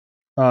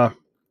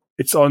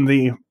 It's on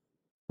the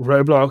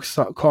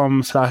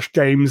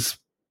roblox.com/games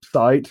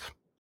site.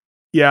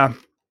 Yeah.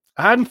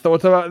 I hadn't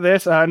thought about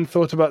this. I hadn't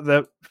thought about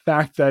the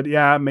fact that,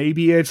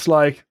 maybe it's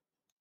like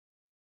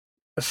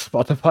a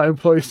Spotify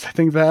employee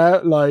sitting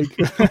there, like,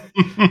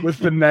 with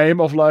the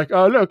name of like,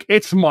 oh, look,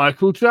 it's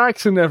Michael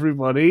Jackson,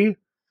 everybody.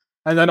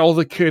 And then all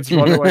the kids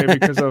run away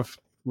because of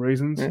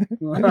reasons.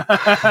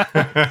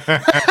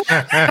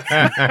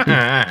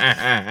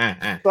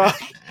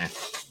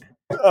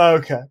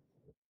 Okay.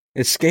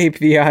 Escape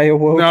the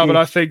Iowa. No, but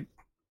I think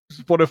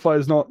Spotify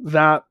is not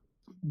that.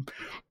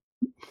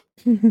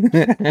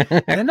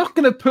 They're not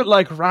going to put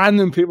like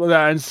random people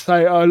there and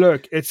say, oh,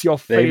 look, it's your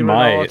they favorite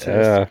might.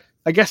 artist.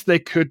 I guess they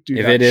could do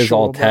If that. it is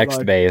all but, text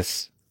like,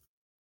 based.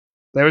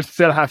 they would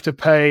still have to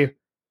pay.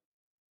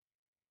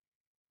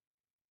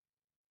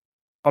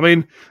 I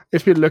mean,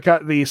 if you look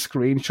at the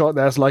screenshot,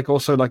 there's like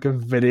also like a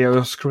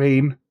video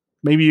screen.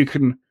 Maybe you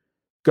can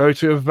go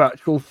to a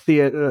virtual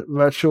theater,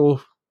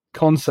 virtual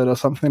concert or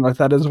something like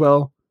that as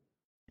well.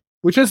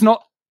 Which is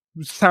not,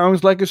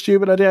 sounds like a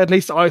stupid idea. At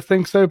least I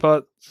think so,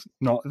 but it's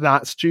not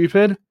that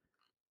stupid.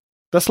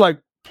 That's like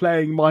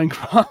playing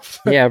Minecraft.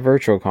 Yeah,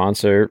 virtual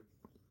concert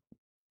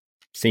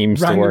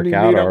seems to work Randomly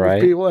out meet up all with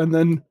right. people and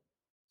then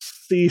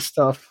see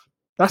stuff.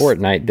 That's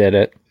Fortnite did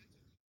it.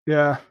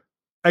 Yeah.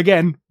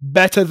 Again,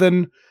 better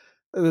than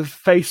the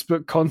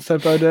Facebook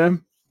concept idea.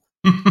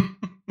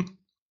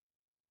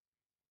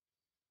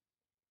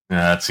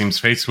 Yeah, it seems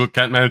Facebook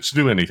can't manage to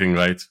do anything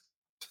right.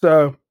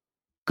 So,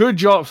 good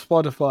job,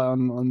 Spotify,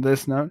 on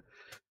this note.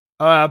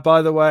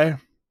 By the way,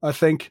 I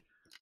think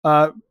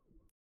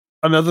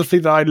another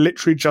thing that I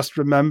literally just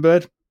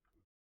remembered.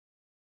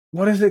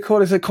 What is it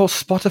called? Is it called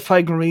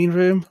Spotify Green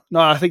Room? No,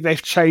 I think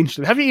they've changed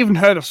it. Have you even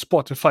heard of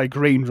Spotify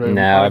Green Room?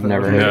 No, I've either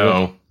never of you? heard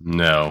of it.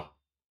 No.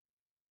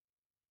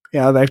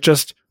 Yeah, they've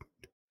just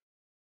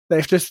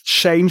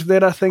changed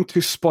it, I think, to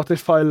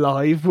Spotify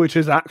Live, which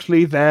is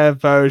actually their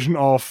version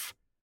of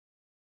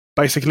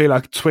basically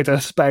like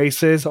Twitter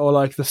Spaces or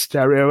like the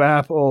Stereo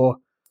app or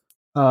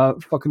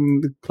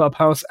fucking the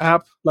Clubhouse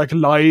app, like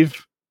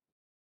live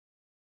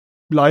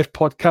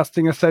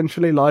podcasting,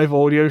 essentially live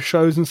audio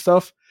shows and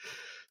stuff.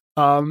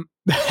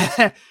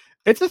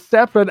 It's a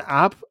separate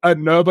app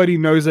and nobody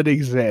knows it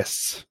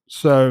exists.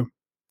 So,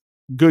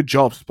 good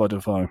job,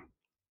 Spotify.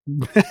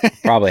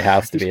 Probably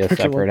has to be a Just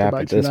quickly separate want to app at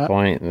mention this that.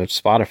 point.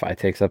 Spotify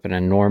takes up an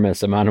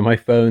enormous amount of my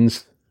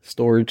phone's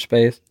storage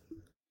space.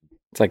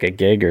 It's like a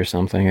gig or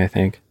something, I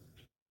think.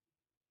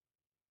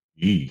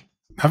 Eee.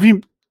 Have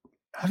you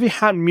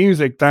had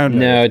music downloaded?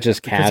 No, it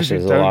just Because if you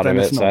caches a don't, lot then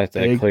of it's it, so not I have to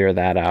big. clear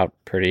that out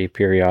pretty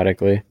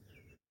periodically.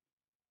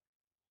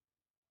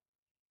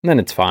 And then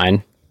it's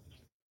fine.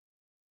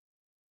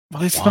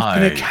 Well, it's not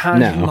going Why? to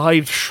cache No.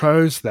 live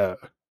shows, though.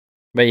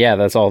 But yeah,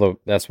 that's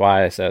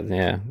why I said,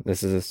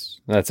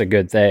 that's a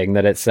good thing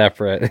that it's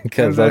separate,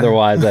 because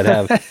otherwise I'd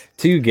have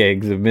 2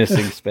 gigs of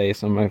missing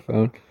space on my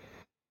phone.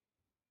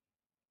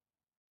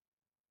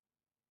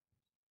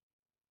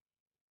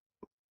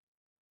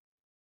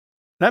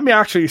 Let me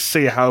actually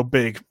see how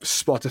big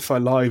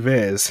Spotify Live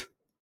is.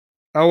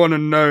 I want to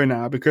know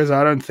now, because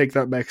I don't think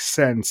that makes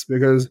sense,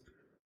 because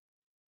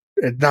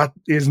that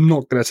is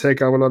not going to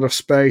take up a lot of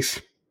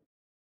space.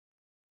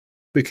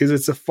 Because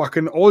it's a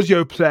fucking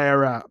audio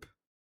player app.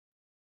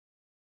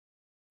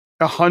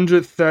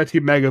 130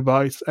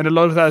 megabytes, and a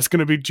lot of that is going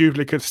to be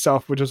duplicate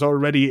stuff, which is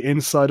already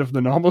inside of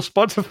the normal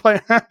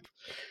Spotify app.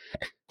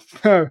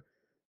 So,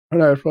 I don't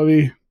know,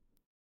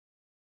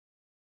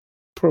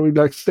 probably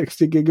like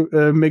 60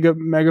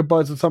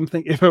 megabytes or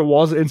something if it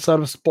was inside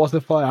of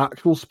Spotify,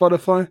 actual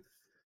Spotify.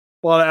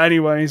 Well,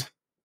 anyways,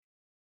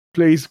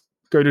 please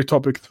go to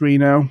topic 3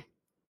 now.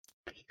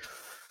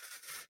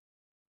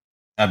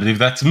 I believe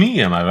that's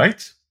me, am I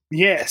right?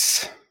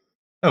 Yes.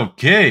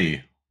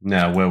 Okay.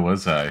 Now, where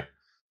was I?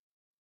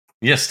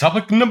 Yes,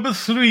 topic number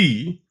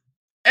 3.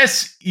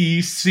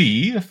 SEC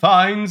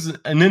fines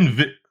an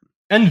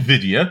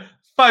NVIDIA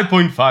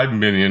 $5.5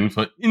 million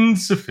for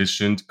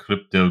insufficient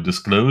crypto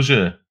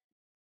disclosure.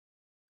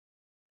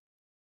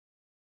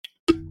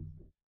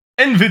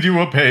 NVIDIA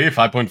will pay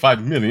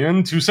 $5.5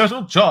 million to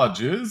settle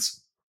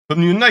charges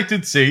from the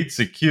United States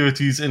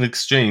Securities and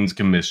Exchange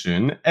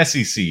Commission,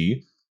 SEC,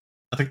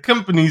 that the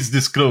company's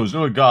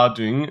disclosure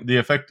regarding the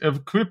effect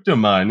of crypto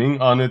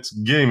mining on its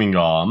gaming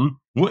arm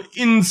were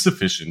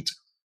insufficient.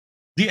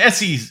 The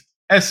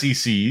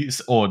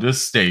SEC's order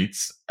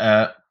states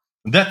that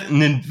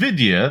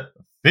NVIDIA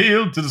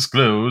failed to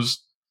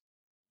disclose ...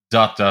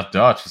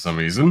 for some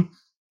reason.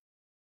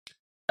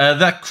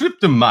 That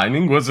crypto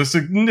mining was a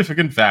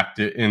significant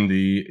factor in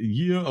the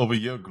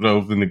year-over-year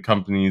growth in the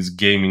company's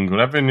gaming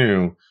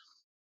revenue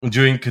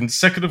during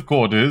consecutive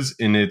quarters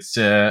in its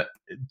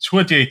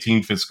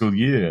 2018 fiscal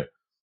year.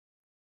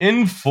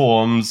 In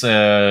Form's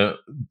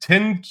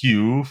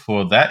 10Q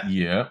for that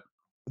year,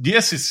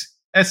 the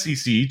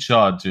SEC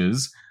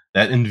charges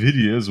that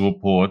NVIDIA's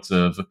reports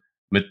of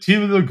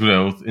material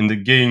growth in the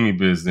gaming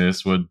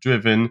business were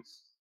driven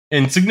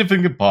in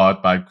significant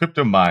part by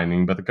crypto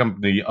mining, but the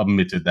company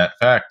omitted that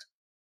fact.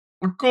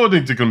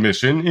 According to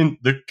Commission,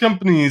 the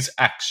company's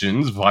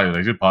actions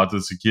violated part of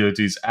the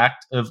Securities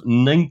Act of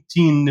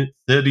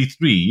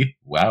 1933.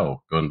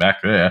 Wow, going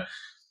back there.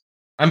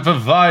 And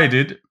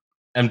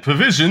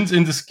provisions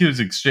in the Securities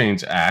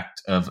Exchange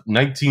Act of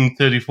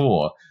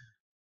 1934.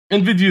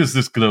 NVIDIA's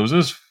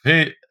disclosure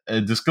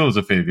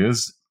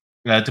failures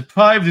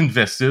deprived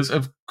investors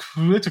of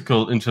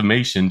critical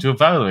information to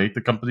evaluate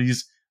the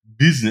company's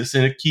business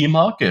in a key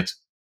market.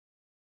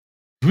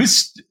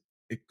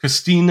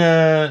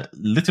 Christina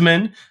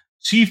Litterman,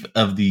 chief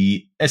of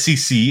the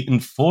SEC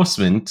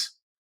Enforcement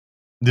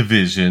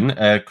Division,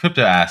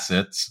 Crypto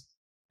Assets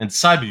and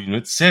Cyber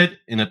Unit, said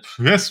in a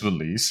press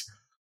release,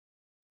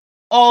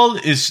 all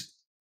issuers,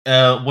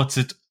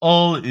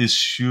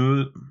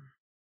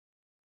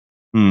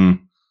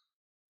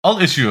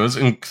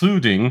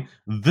 including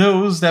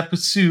those that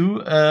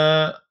pursue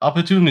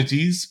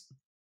opportunities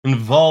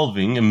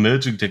involving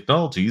emerging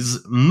technologies,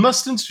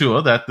 must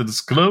ensure that the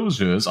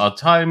disclosures are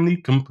timely,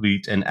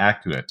 complete, and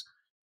accurate.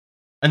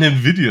 An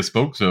NVIDIA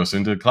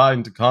spokesperson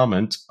declined to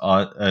comment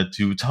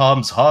to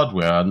Tom's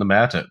Hardware on the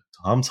matter.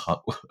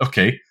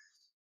 Okay.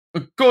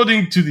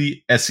 According to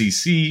the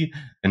SEC,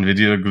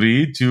 NVIDIA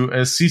agreed to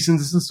a cease and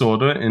desist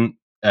order and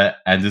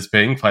is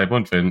paying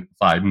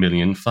 $5.5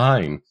 million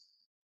fine,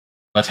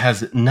 but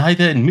has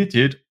neither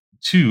admitted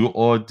to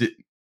or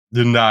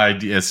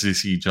denied the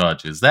SEC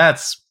charges.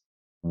 That's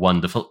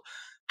wonderful.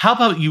 How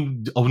about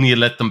you only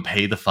let them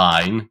pay the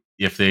fine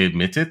if they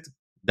admit it?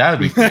 That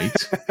would be great.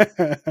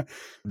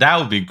 That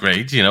would be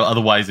great.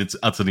 Otherwise it's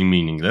utterly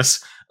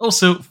meaningless.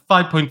 Also,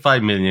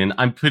 $5.5 million.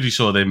 I'm pretty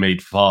sure they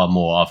made far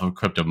more off of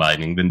crypto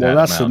mining than that.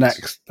 That's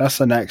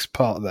the next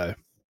part, though.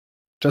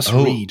 Just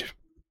read.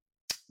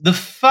 The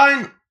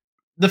fine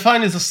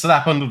is a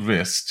slap on the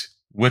wrist,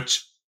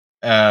 which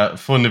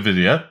for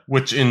NVIDIA,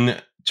 which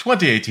in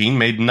 2018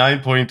 made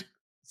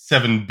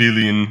 $9.7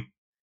 billion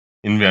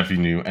in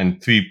revenue and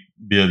 $3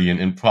 billion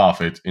in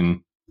profit.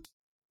 In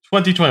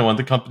 2021,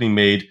 the company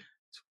made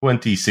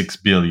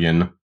 $26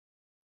 billion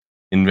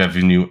in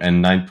revenue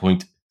and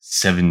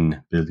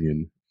 $9.7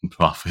 billion in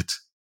profit.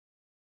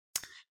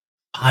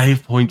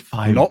 $5.5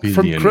 billion. Not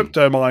from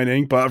crypto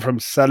mining, but from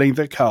selling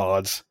the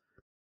cards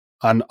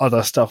and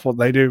other stuff what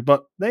they do.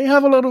 But they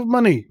have a lot of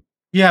money.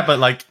 Yeah,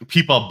 but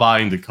people are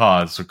buying the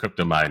cards for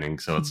crypto mining,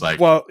 so it's like...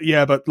 Well,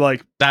 yeah, but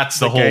that's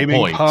the whole point.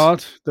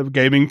 The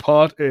gaming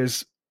part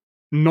is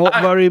not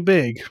very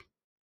big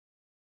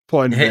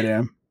for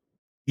NVIDIA.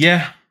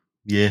 Yeah.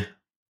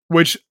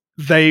 Which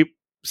they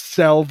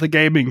sell the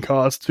gaming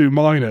cards to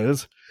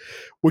miners,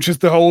 which is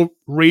the whole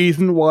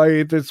reason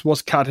why this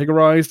was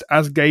categorized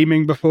as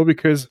gaming before,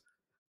 because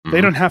they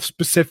don't have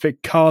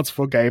specific cards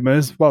for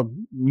gamers. Well,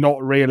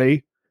 not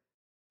really.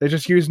 They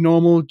just use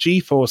normal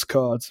GeForce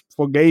cards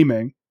for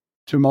gaming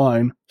to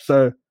mine.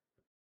 So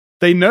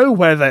they know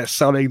where they're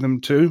selling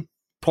them to,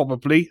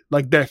 probably.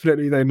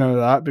 Definitely they know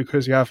that,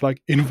 because you have,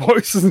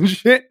 invoices and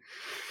shit.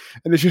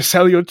 And if you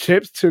sell your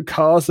chips to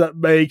cars that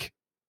make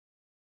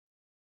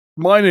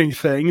mining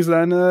things,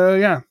 then,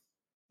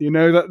 you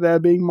know that they're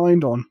being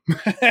mined on.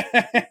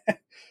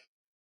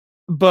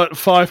 But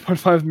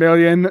 $5.5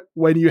 million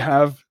when you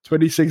have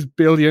 $26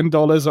 billion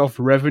of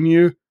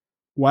revenue,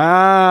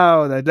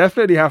 wow, they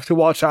definitely have to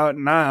watch out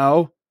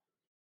now.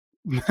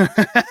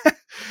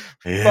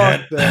 Yeah.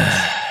 Fuck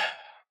this.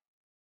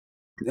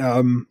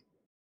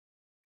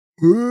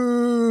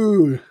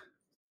 Ooh,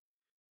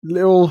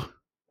 little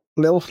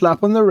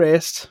slap on the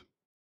wrist.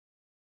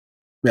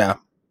 Yeah,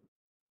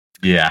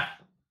 Yeah,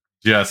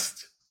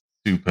 just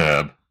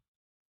superb.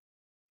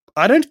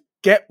 I don't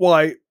get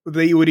why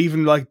they would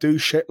even like do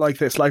shit like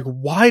this. Like,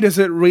 why does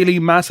it really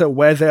matter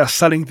where they are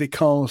selling the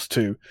cars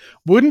to?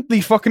 Wouldn't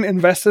the fucking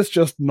investors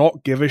just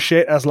not give a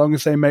shit as long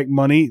as they make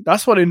money?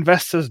 That's what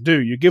investors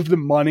do. You give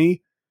them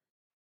money,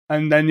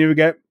 and then you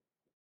get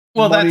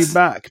money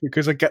back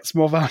because it gets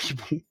more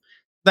valuable.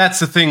 That's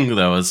the thing,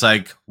 though. It's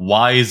like,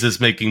 why is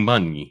this making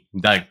money?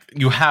 Like,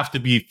 you have to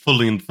be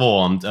fully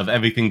informed of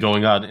everything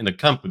going on in a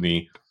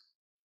company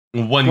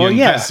when you're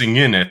investing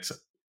in it.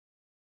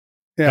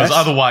 Because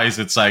otherwise,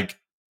 it's like,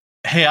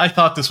 hey, I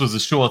thought this was a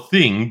sure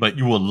thing, but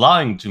you were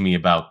lying to me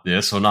about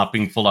this or not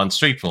being full on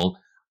straightful.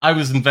 I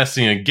was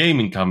investing in a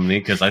gaming company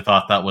because I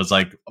thought that was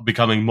like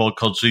becoming more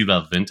culturally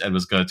relevant and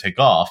was going to take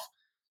off.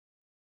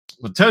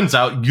 It turns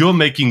out you're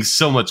making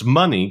so much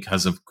money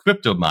because of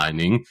crypto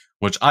mining,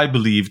 which I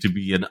believe to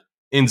be an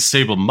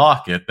unstable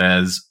market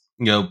that's,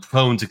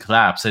 prone to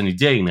collapse any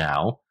day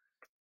now.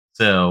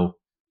 So,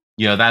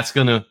 that's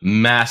going to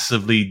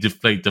massively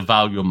deflate the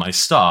value of my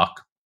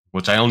stock,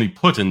 which I only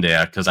put in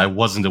there because I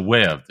wasn't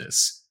aware of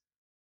this.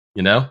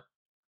 You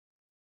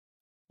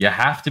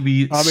have to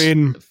be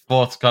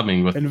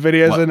forthcoming with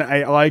NVIDIA's an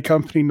AI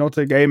company, not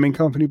a gaming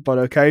company, but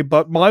okay.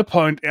 But my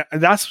point,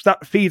 that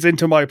feeds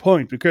into my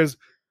point, because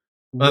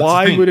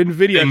why would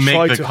NVIDIA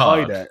try to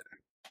hide it?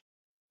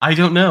 I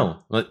don't know.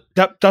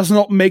 That does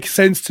not make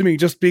sense to me.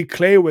 Just be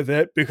clear with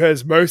it,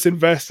 because most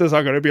investors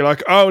are going to be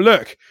like, oh,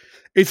 look,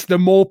 it's the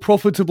more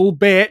profitable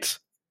bit,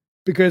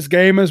 because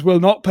gamers will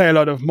not pay a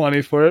lot of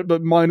money for it,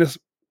 but miners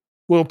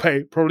will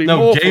pay probably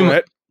more for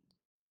it.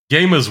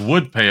 Gamers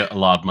would pay a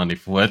lot of money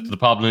for it. The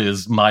problem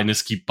is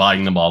miners keep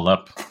buying them all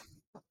up.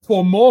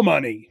 For more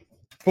money.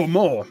 For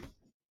more.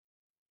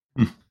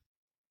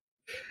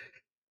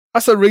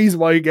 That's the reason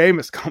why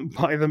gamers can't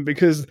buy them,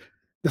 because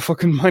the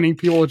fucking money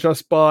people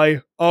just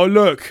buy, oh,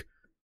 look,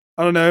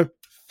 I don't know,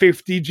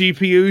 50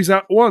 GPUs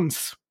at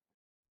once.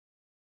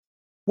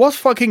 What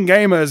fucking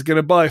gamer is going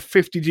to buy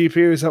 50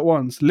 GPUs at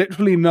once?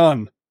 Literally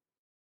none.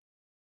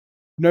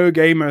 No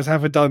gamer has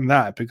ever done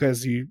that,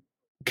 because you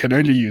can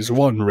only use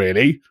one,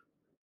 really.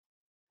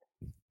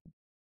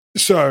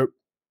 So,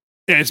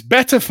 it's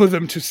better for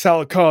them to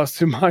sell cars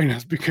to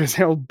miners, because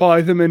they'll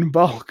buy them in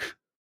bulk.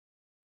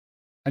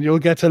 And you'll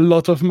get a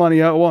lot of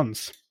money at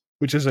once,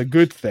 which is a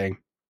good thing.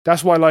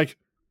 That's why,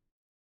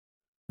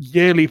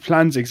 yearly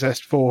plans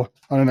exist for,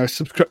 I don't know,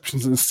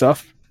 subscriptions and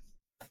stuff.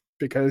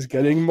 Because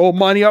getting more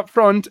money up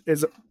front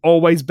is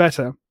always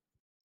better.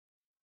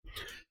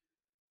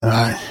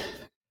 I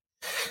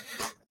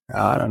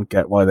don't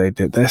get why they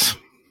did this.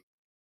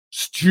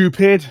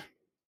 Stupid.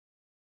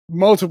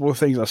 Multiple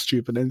things are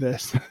stupid in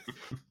this.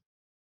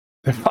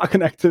 The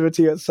fucking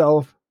activity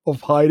itself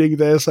of hiding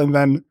this and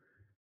then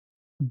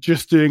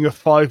just doing a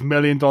 $5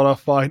 million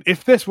fine.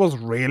 If this was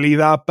really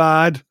that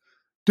bad,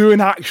 do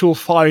an actual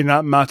fine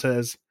that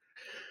matters.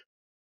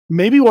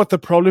 Maybe what the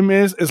problem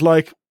is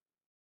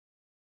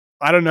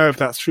I don't know if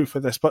that's true for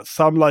this, but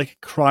some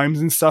crimes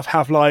and stuff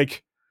have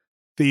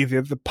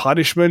the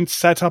punishment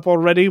set up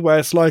already, where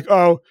it's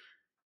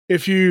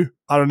if you,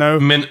 I don't know,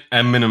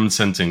 minimum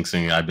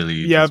sentencing, I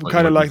believe. Yeah,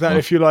 kind of like that.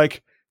 If you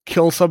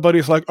kill somebody,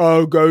 it's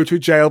go to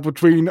jail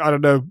between, I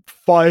don't know,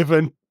 5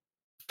 and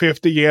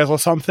 50 years or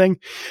something.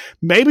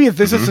 Maybe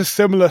this is a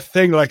similar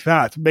thing like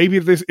that. Maybe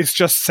this is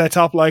just set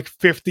up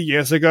 50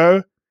 years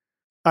ago,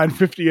 and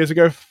 50 years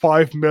ago,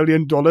 $5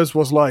 million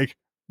was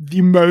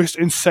the most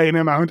insane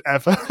amount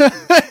ever.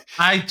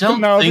 I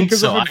don't think because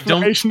so. Of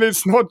inflation,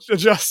 it's not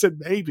adjusted.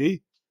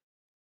 Maybe.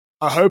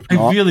 I hope not.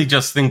 I really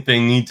just think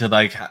they need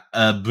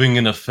to bring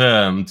in a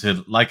firm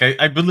to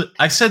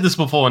I said this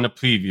before in a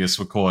previous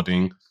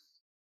recording.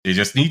 They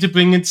just need to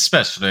bring in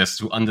specialists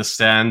who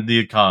understand the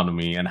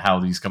economy and how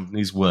these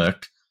companies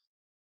work,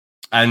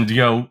 and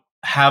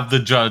have the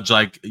judge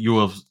you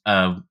will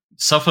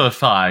suffer a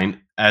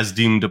fine as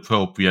deemed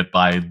appropriate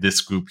by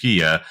this group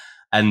here.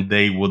 And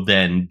they will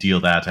then deal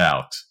that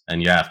out,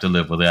 and you have to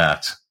live with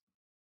that.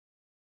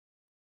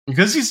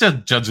 Because these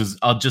judges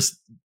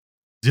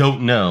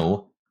don't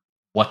know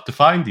what to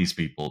find these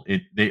people.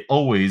 They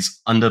always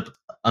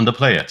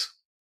underplay it.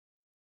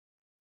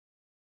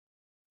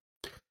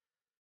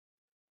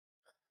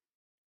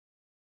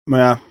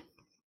 Yeah,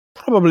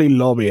 probably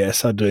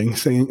lobbyists are doing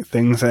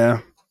things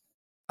there.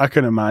 I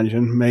can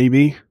imagine,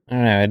 maybe. I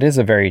don't know. It is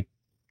a very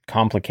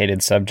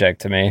complicated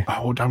subject to me.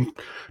 Oh, don't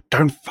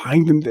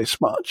find them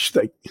this much.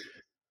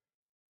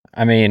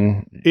 I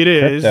mean, it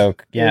is.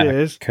 Crypto, yeah, it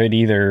is. Could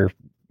either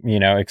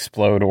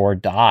explode or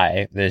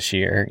die this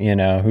year.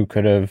 Who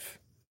could have?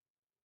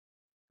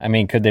 I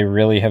mean, could they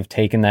really have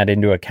taken that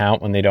into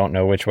account when they don't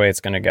know which way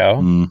it's going to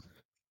go?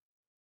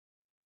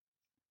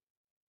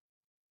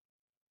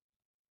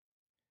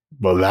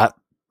 Well,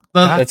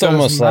 that's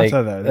almost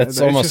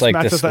almost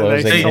like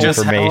disclosing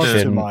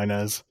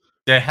information.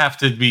 They have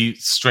to be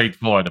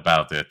straightforward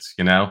about it,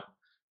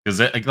 Because,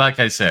 like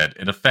I said,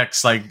 it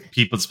affects like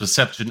people's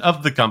perception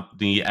of the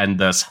company and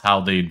thus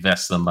how they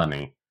invest their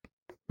money.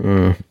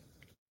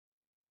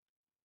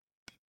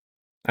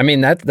 I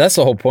mean, that's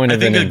the whole point I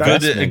of think an a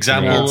good investment.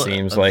 example, to me, it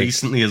seems like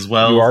recently as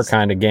well. You are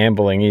kind of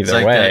gambling either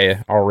like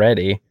way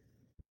already.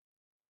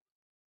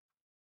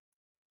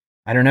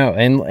 I don't know,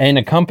 and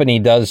a company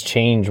does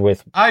change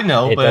with. I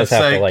know, it but does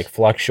it's have to like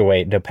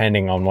fluctuate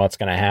depending on what's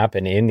going to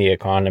happen in the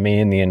economy,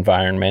 in the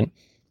environment,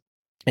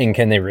 and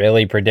can they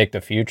really predict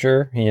the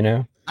future? You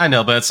know, I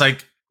know, but it's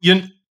like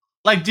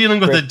like dealing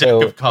with a deck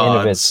Crypto of cards.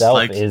 in of itself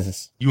like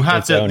is you have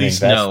its to at own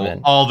least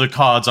investment. know all the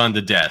cards on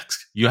the deck.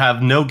 You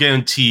have no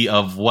guarantee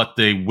of what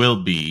they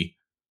will be,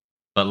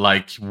 but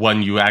like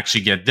when you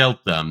actually get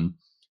dealt them.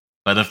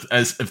 But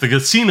if the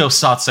casino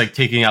starts like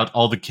taking out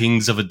all the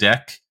kings of a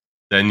deck,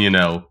 then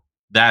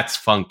that's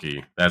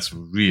funky. That's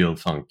real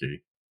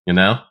funky. You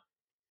know.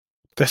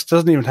 This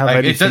doesn't even have Like,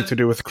 anything to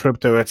do with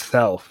crypto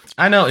itself.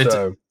 I know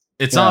So,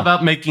 it's not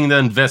about making the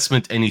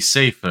investment any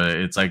safer.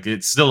 It's like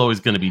it's still always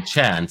going to be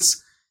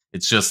chance.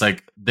 It's just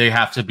like they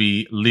have to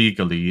be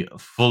legally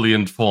fully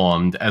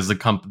informed as the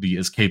company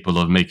is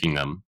capable of making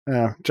them.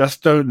 Yeah,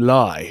 just don't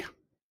lie.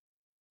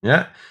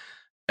 Yeah,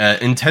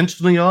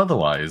 intentionally or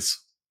otherwise.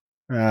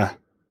 Yeah.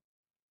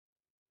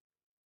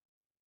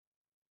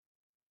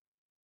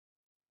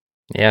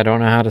 Yeah, I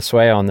don't know how to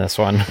sway on this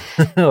one.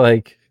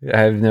 Like, I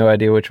have no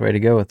idea which way to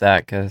go with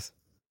that because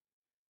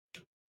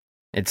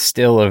it's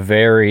still a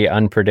very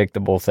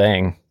unpredictable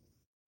thing.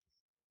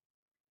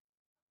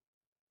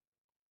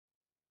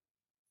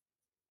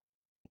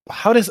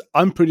 How does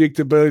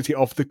unpredictability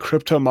of the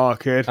crypto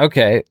market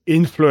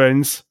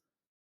influence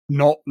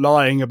not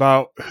lying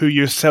about who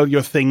you sell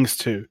your things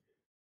to?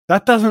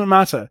 That doesn't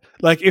matter.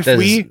 Like if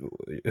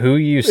who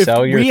you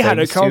sell your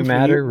things to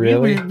matter,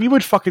 really? We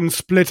would fucking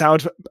split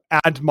out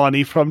ad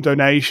money from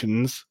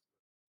donations.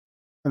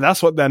 And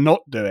that's what they're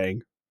not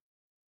doing.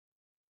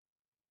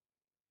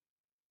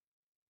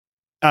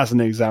 As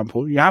an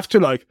example, you have to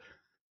like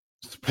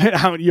split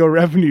out your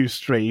revenue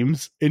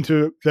streams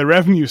into the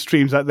revenue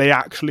streams that they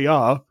actually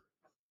are.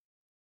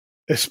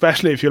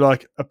 Especially if you're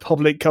like a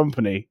public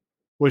company,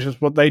 which is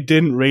what they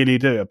didn't really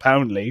do,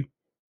 apparently.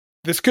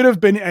 This could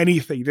have been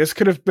anything. This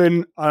could have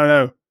been, I don't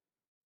know,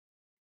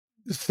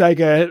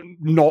 Sega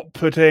not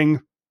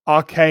putting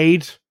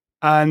arcade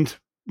and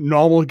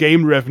normal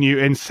game revenue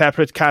in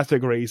separate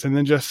categories and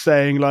then just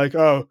saying like,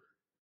 oh,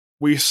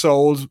 we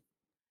sold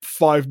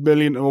 5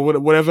 million or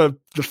whatever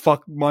the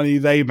fuck money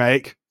they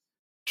make.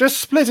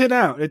 Just split it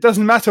out. It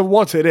doesn't matter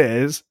what it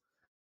is.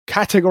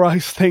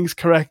 Categorize things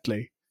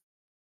correctly.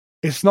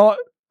 It's not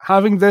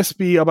having this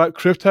be about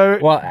crypto.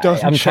 Well,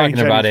 I'm talking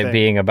about anything. It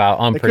being about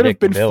unpredictability. They could have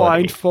been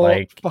fined for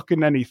like,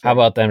 fucking anything. How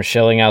about them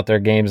shilling out their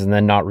games and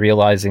then not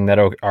realizing that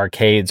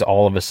arcades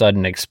all of a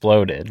sudden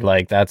exploded?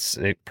 Like, that's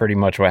pretty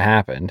much what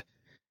happened.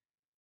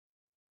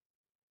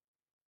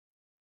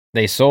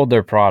 They sold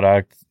their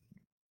product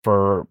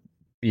for,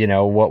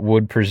 what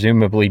would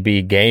presumably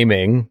be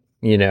gaming.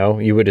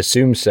 You would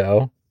assume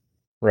so,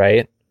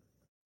 right?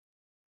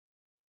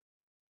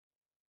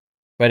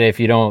 But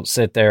if you don't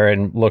sit there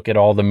and look at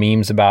all the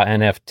memes about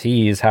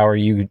NFTs, how are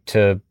you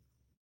to,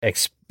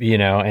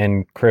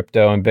 and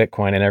crypto and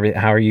Bitcoin and everything,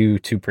 how are you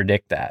to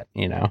predict that,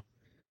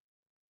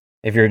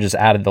 if you're just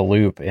out of the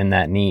loop in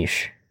that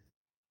niche?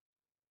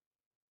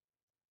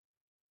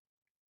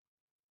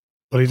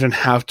 Well, you don't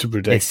have to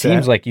predict it. It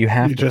seems like you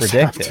have to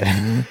predict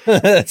it.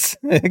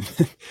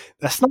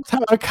 That's not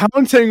how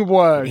accounting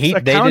works.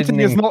 Accounting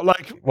is not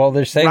like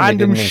they're saying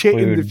random shit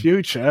in the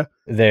future.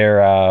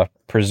 Their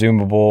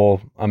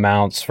presumable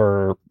amounts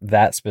for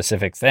that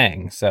specific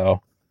thing.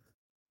 So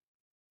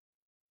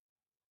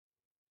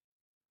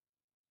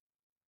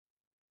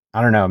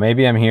I don't know.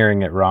 Maybe I'm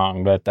hearing it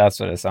wrong, but that's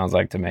what it sounds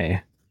like to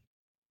me.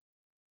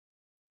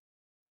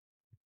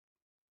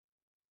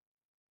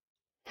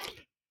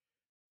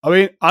 I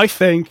mean, I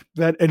think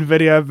that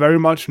NVIDIA very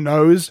much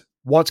knows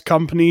what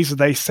companies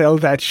they sell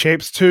their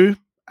chips to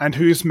and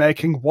who's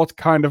making what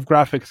kind of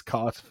graphics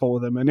cards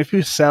for them. And if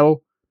you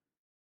sell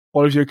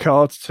all of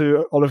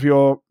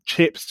your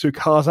chips to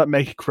cars that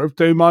make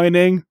crypto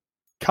mining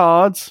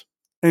cards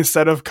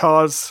instead of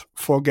cards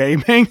for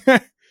gaming,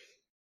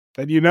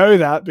 then you know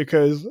that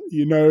because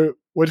you know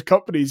what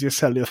companies you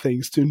sell your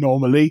things to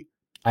normally.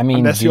 I mean,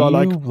 unless you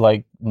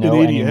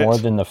know any more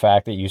than the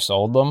fact that you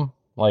sold them?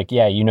 Like,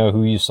 yeah, you know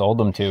who you sold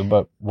them to,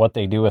 but what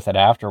they do with it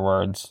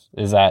afterwards,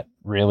 is that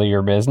really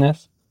your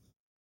business?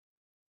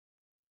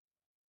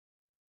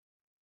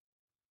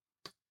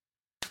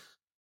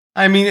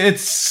 I mean,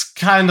 it's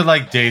kind of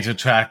like data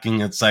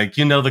tracking. It's like,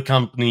 the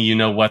company, you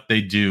know what they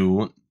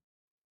do,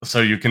 so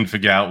you can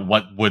figure out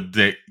what would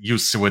they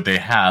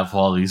have for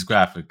all these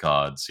graphic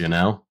cards,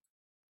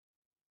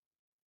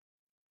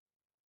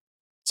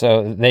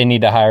 So they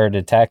need to hire a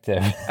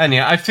detective. And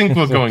yeah, I think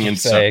we're going in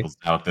circles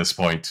now at this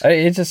point.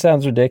 It just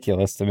sounds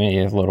ridiculous to me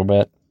a little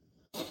bit.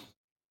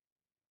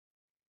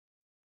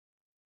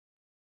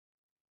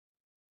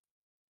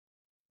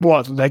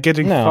 What? They're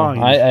getting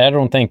fined? I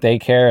don't think they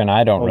care, and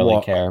I don't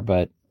really care,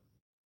 but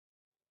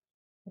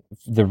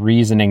the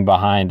reasoning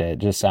behind it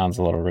just sounds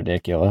a little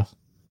ridiculous.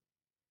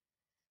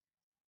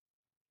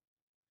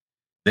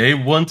 They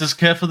weren't as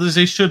careful as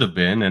they should have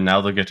been, and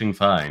now they're getting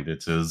fined.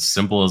 It's as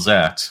simple as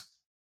that.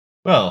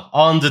 Well,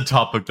 on to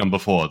topic number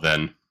 4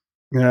 then.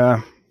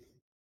 Yeah.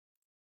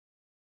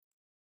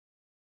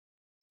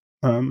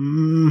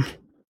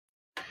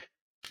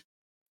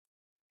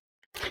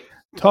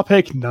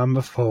 Topic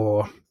number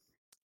 4.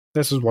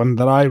 This is one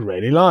that I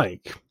really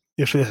like.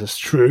 If this is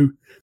true,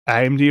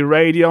 AMD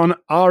Radeon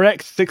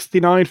RX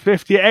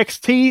 6950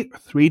 XT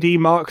 3D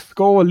Mark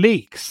score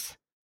leaks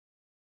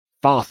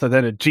faster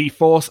than a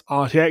GeForce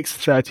RTX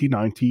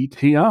 3090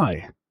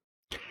 Ti.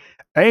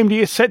 AMD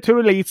is set to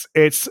release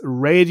its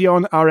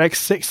Radeon RX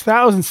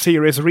 6000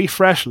 series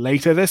refresh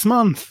later this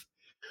month,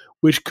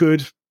 which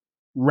could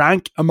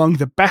rank among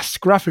the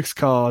best graphics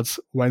cards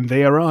when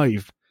they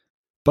arrive.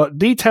 But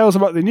details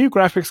about the new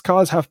graphics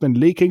cards have been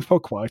leaking for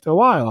quite a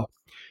while.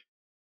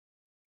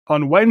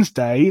 On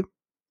Wednesday,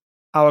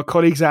 our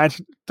colleagues at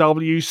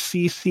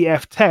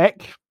WCCF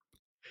Tech,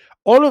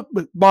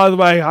 by the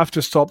way, I have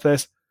to stop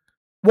this.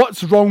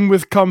 What's wrong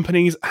with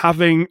companies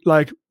having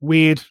like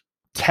weird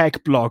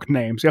tech blog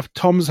names? You have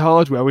Tom's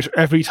Hardware, which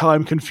every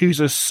time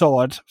confuses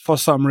SOD for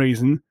some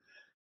reason.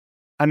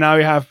 And now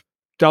you have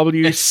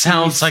WCCF It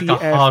sounds like a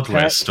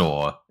hardware Tech.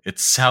 store. It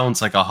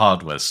sounds like a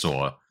hardware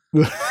store.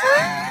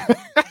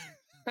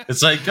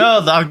 It's like,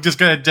 oh, I'm just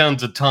going down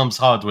to Tom's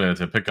Hardware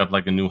to pick up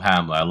like a new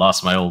hammer. I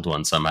lost my old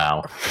one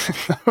somehow.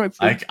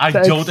 I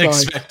don't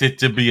expect it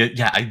to be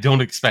I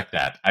don't expect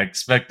that. I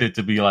expect it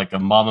to be like a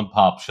mom and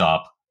pop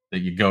shop that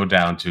you go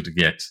down to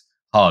get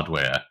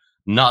hardware,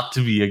 not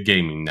to be a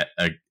gaming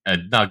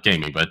not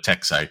gaming, but a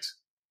tech site.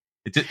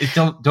 It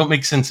don't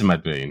make sense in my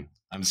brain.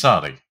 I'm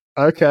sorry.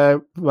 Okay,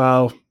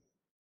 well,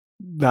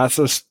 that's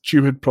a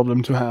stupid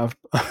problem to have.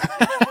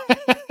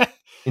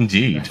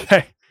 Indeed.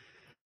 Okay.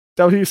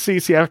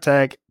 WCCF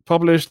Tech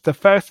published the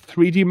first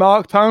 3D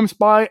Mark,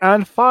 TimeSpy,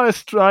 and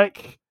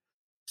Firestrike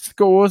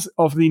scores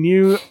of the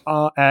new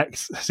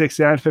RX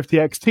 6950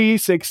 XT,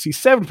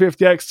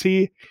 6750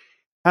 XT,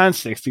 and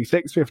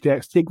 6650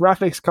 XT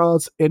graphics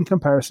cards in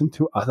comparison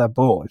to other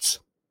boards.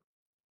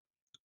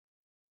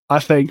 I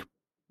think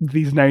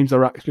these names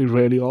are actually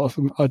really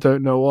awesome. I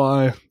don't know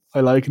why I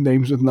like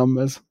names with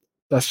numbers.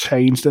 That's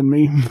changed in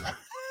me.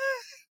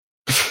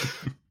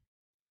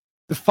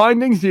 The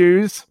findings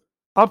use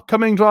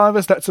upcoming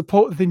drivers that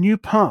support the new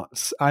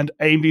parts and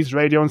AMD's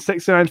Radeon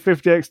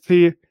 6950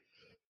 XT,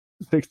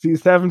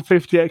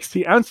 6750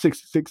 XT, and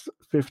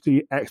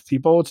 6650 XT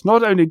boards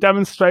not only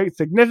demonstrate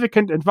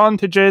significant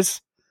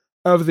advantages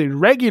over the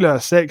regular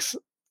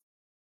 6000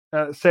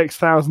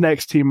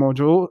 XT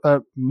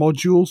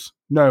models.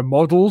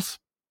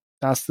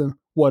 That's the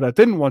word I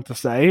didn't want to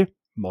say.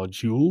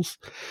 Modules.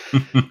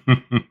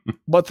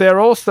 But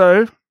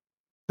I'm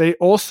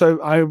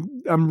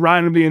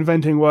randomly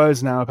inventing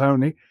words now,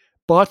 apparently.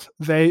 But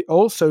they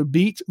also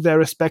beat their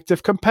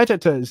respective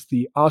competitors,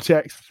 the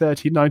RTX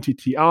 3090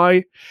 Ti,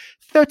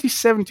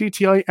 3070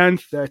 Ti, and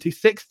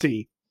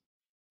 3060,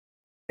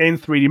 in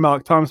 3D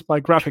Mark TimeSpy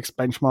graphics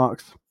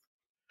benchmarks.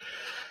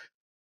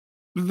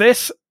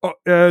 This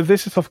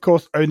is, of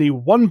course, only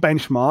one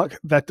benchmark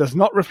that does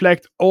not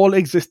reflect all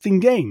existing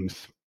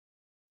games.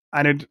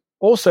 And it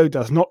also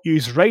does not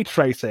use ray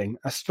tracing,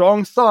 a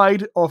strong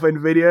side of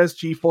NVIDIA's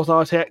GeForce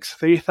RTX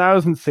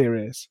 3000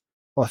 series,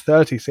 or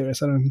 30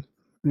 series,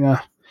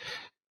 yeah.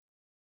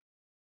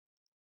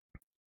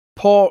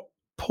 Port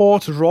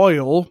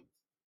Royal.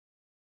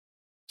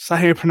 Is that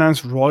how you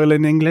pronounce royal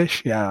in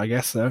English? Yeah, I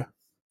guess so.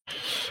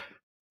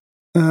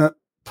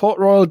 Port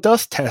Royal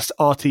does test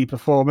RT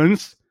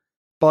performance,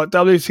 but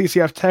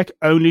WCCF Tech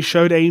only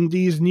showed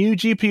AMD's new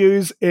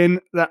GPUs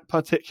in that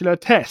particular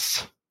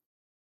test.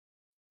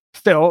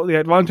 Still, the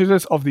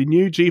advantages of the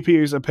new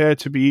GPUs appear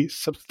to be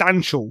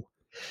substantial.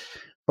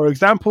 For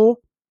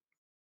example,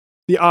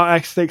 the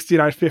RX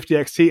 6950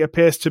 XT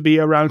appears to be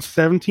around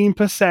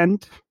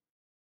 17%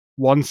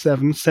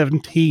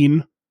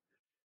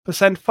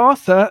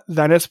 faster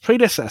than its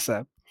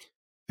predecessor,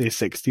 the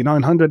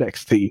 6900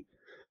 XT.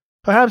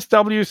 Perhaps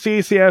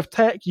WCCF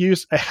Tech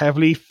used a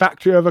heavily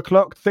factory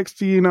overclocked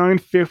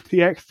 6950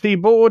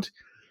 XT board,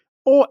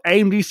 or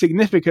AMD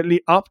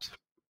significantly upped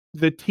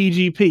the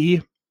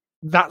TGP.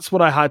 That's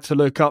what I had to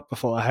look up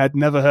before. I had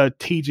never heard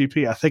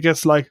TGP. I think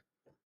it's like,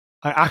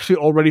 I actually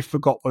already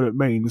forgot what it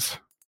means.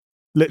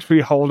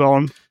 Literally, hold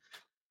on.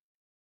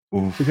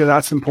 Oof. Because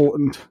that's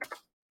important.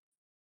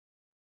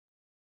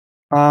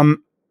 Right.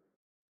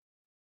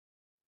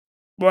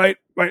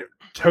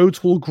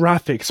 Total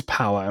graphics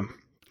power.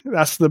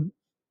 That's the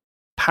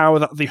power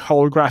that the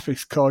whole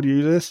graphics card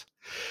uses.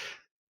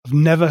 I've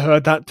never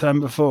heard that term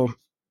before.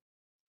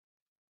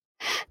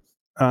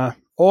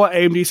 Or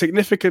AMD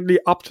significantly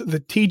upped the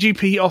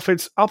TGP of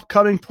its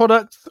upcoming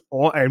products,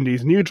 or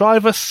AMD's new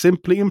drivers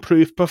simply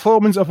improved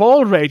performance of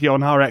all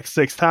Radeon RX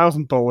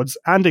 6000 boards,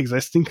 and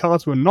existing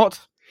cards were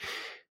not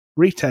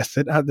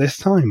retested at this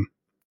time.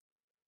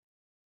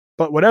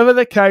 But whatever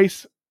the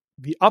case,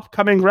 the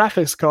upcoming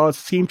graphics cards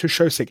seem to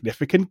show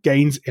significant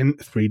gains in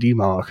 3D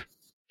Mark.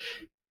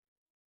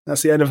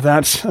 that's the end of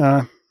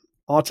that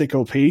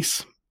article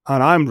piece,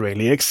 and I'm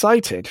really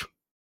excited.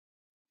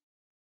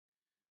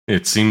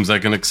 It seems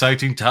like an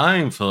exciting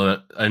time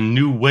for a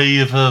new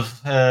wave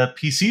of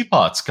PC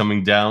parts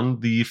coming down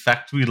the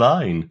factory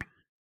line.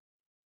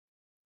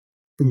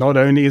 Not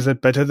only is it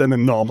better than a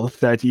normal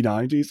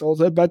 3090, it's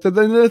also better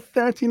than a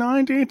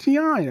 3090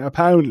 Ti,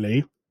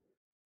 apparently.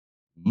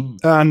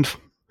 And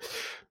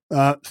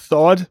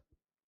Thod,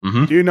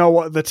 Mm-hmm. do you know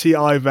what the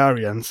Ti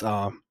variants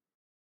are?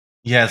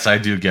 Yes, I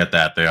do get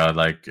that. They are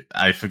like,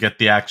 I forget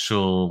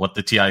what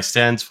the TI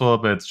stands for,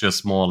 but it's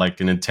just more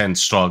like an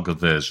intense, stronger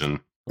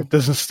version. It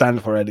doesn't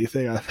stand for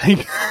anything, I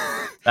think.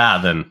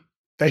 Then.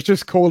 They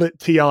just call it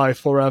Ti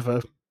forever.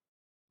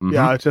 Mm-hmm.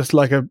 Yeah, it's just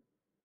like a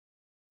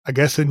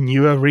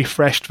newer,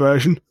 refreshed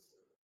version.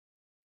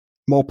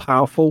 More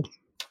powerful.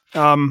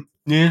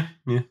 Yeah.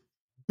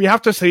 We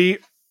have to see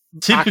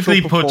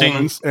Typically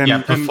putting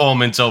in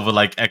performance over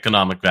like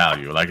economic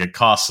value. Like it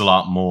costs a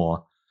lot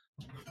more.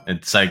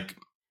 It's like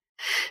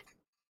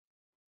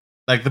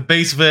the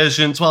base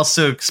versions, while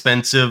so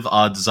expensive,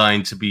 are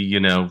designed to be,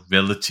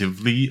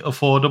 relatively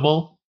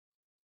affordable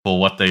for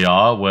what they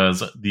are,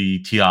 whereas the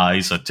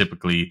TIs are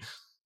typically,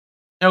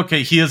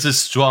 okay, here's as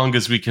strong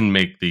as we can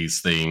make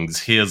these things.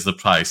 Here's the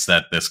price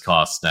that this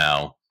costs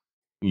now.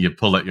 You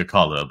pull at your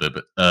collar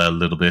a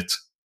little bit.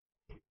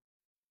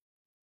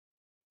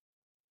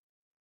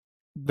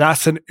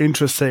 That's an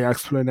interesting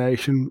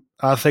explanation.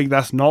 I think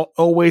that's not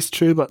always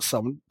true, but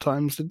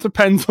sometimes it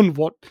depends on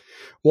what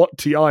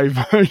TI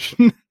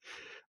version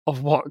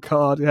of what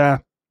card. Yeah,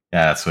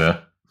 that's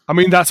fair. I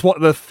mean, that's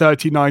what the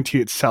 3090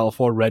 itself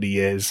already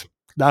is.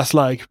 That's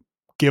like,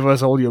 give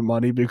us all your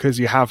money because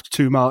you have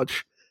too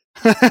much.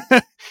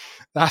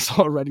 That's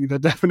already the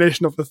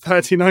definition of the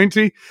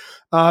 3090.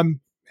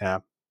 Yeah,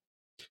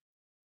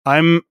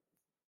 I'm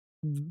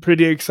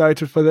pretty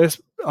excited for this.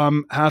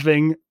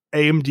 Having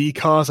AMD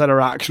cards that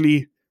are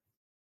actually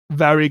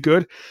very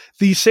good.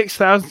 The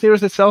 6000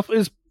 series itself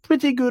is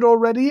pretty good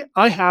already.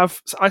 I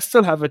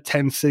still have a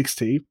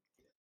 1060,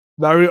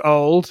 very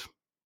old.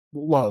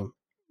 Well,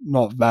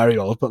 not very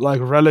old, but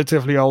like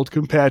relatively old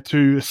compared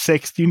to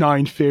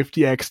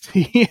 6950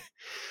 XT.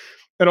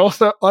 And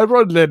also, I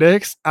run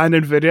Linux, and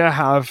Nvidia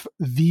have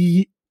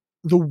the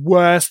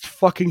worst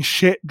fucking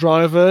shit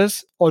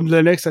drivers on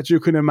Linux that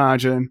you can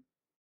imagine.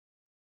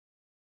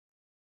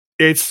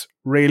 It's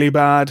really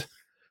bad.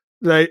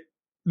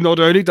 Not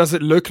only does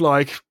it look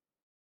like,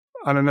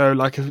 I don't know,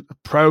 like a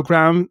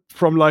program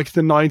from like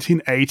the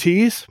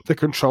 1980s, the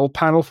control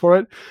panel for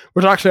it,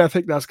 which actually I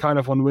think that's kind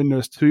of on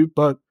Windows too,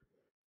 but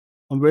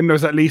on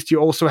Windows at least you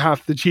also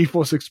have the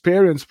GeForce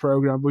Experience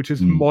program, which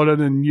is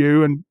modern and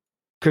new and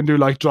can do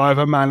like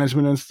driver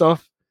management and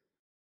stuff,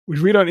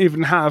 which we don't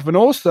even have. And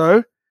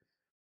also,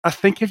 I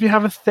think if you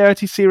have a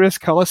 30 series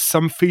color,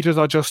 some features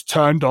are just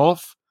turned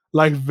off,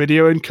 like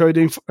video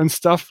encoding and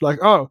stuff. Like,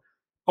 oh,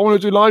 I want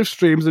to do live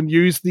streams and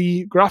use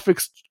the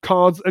graphics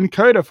card's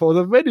encoder for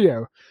the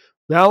video.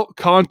 Well,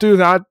 can't do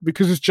that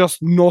because it's just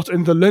not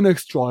in the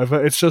Linux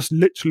driver. It's just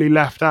literally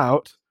left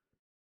out.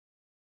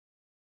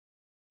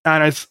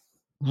 And it's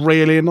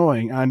really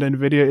annoying. And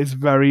NVIDIA is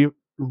very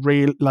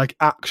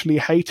actually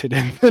hated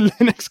in the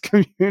Linux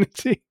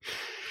community.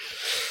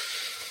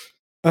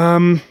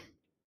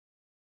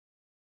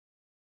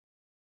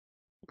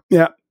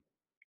 Yeah,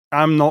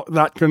 I'm not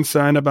that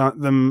concerned about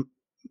them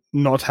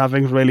not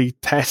having really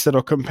tested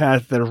or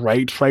compared the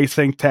ray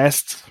tracing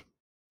tests,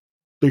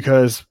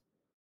 because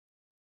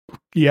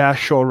yeah,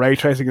 sure, ray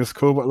tracing is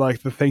cool, but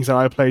like the things that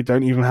I play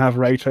don't even have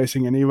ray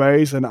tracing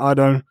anyways, and I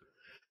don't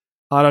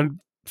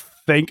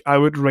think I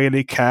would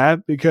really care,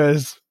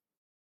 because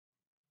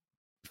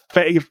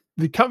the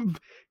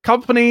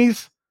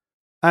companies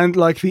and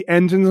like the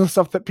engines and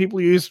stuff that people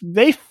use,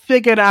 they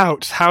figured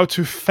out how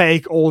to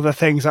fake all the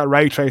things that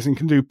ray tracing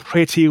can do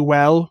pretty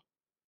well.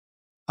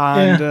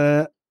 And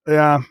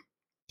yeah.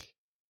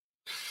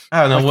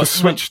 I don't know. Like the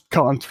Switch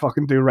can't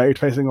fucking do ray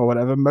tracing or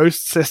whatever.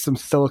 Most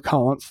systems still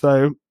can't,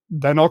 so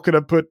they're not going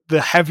to put the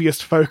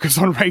heaviest focus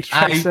on ray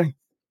tracing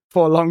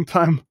for a long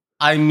time.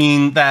 I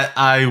mean, that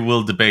I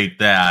will debate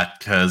that,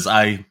 because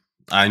I'm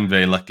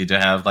very lucky to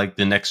have like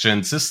the next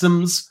gen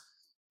systems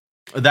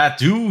that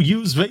do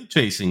use ray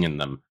tracing in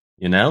them.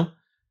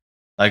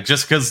 Like,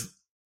 just because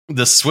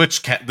the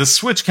Switch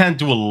can't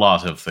do a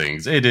lot of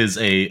things.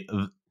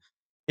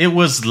 It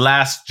was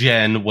last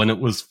gen when it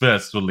was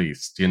first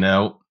released.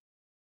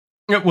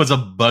 It was a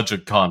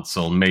budget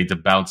console made to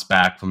bounce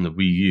back from the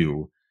Wii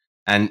U,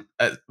 and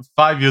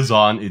 5 years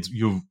on, it's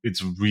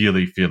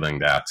really feeling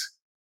that.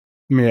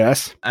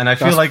 Yes, and I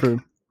feel like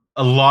true.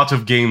 A lot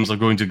of games are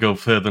going to go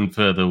further and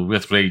further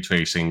with ray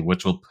tracing,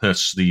 which will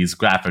push these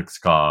graphics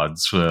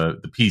cards for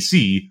the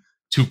PC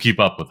to keep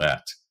up with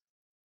that.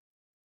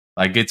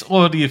 Like, it's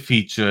already a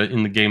feature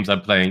in the games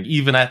I'm playing,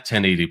 even at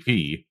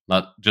 1080p,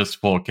 not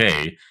just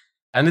 4K,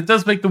 and it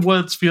does make the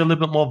worlds feel a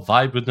little bit more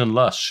vibrant and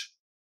lush.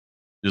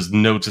 Just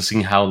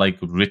noticing how like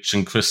rich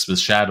and crisp the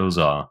shadows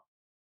are.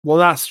 Well,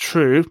 that's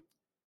true,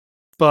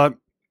 but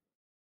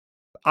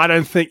I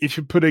don't think you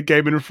should put a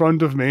game in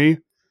front of me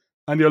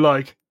and you're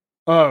like,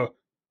 oh,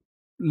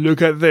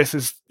 look at this,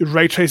 is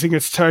ray tracing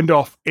is turned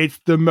off. It's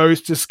the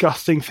most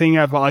disgusting thing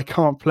ever. I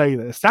can't play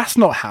this. That's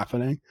not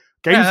happening.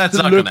 Games that's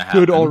that not look gonna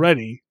good happen.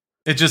 already.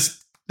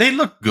 They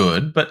look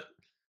good, but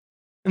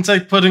it's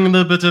like putting a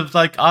little bit of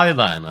like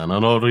eyeliner on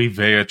an already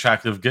very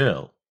attractive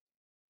girl.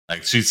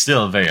 Like, she's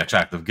still a very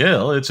attractive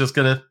girl. It's just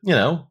gonna,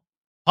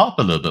 pop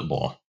a little bit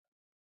more.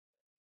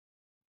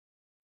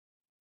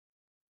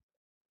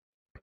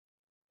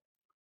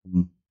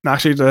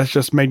 Actually, that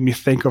just made me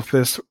think of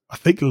this. I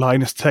think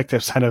Linus Tech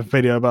Tips had a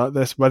video about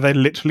this where they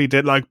literally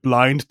did like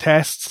blind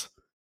tests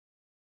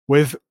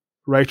with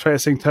ray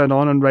tracing turned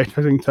on and ray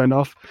tracing turned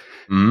off.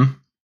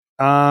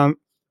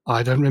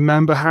 I don't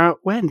remember how it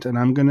went, and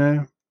I'm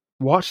gonna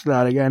watch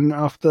that again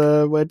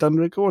after we're done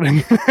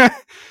recording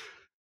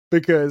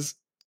because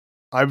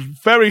I'm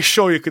very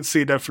sure you could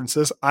see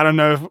differences. I don't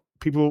know if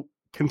people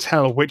can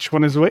tell which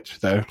one is which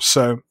though.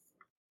 So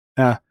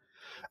yeah,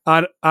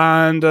 I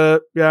don't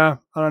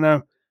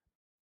know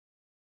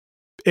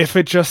if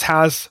it just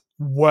has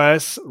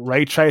worse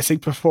ray tracing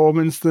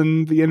performance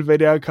than the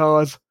Nvidia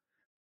cards.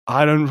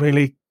 I don't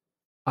really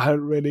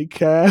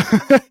care.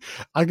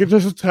 I could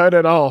just turn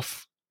it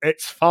off.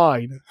 It's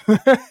fine.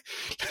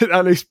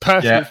 At least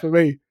personally for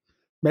me.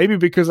 Maybe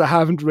because I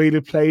haven't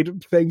really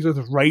played things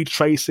with ray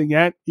tracing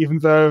yet, even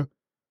though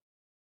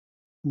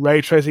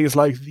ray tracing is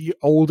like the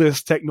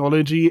oldest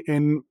technology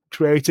in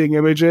creating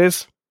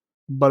images.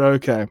 But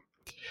okay.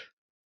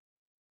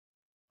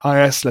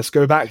 Yes, let's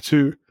go back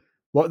to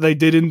what they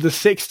did in the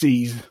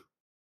 60s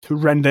to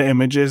render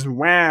images.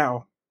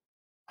 Wow.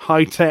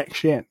 High-tech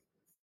shit.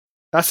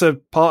 That's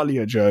partly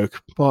a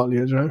joke.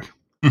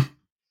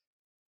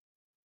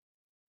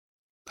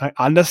 I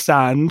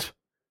understand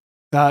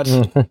that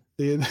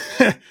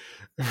the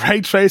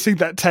ray tracing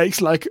that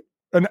takes like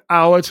an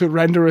hour to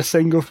render a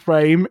single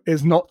frame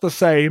is not the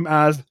same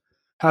as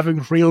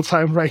having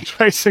real-time ray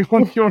tracing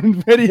on your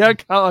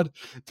Nvidia card.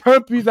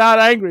 Don't be that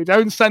angry.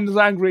 Don't send us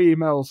angry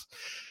emails.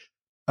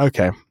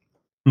 Okay.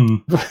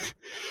 Do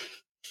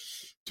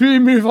we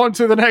move on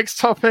to the next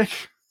topic?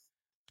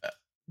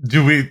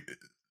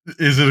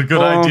 Is it a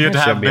good idea to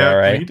have that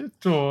read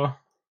it, or?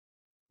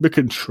 We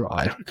can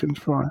try.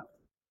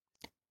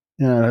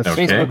 Yeah,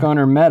 okay. Facebook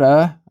owner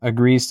Meta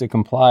agrees to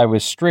comply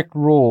with strict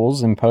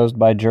rules imposed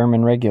by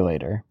German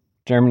regulator.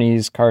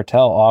 Germany's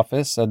cartel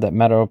office said that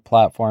Meta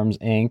Platforms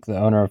Inc., the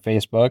owner of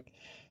Facebook,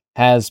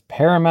 has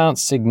paramount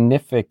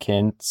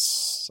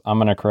significance, I'm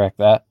going to correct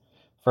that,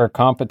 for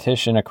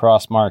competition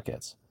across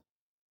markets.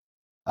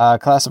 A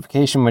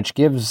classification which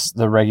gives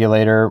the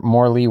regulator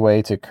more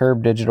leeway to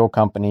curb digital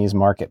companies'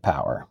 market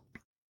power.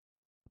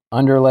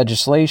 Under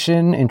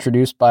legislation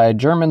introduced by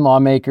German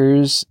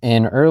lawmakers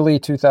in early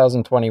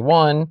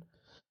 2021,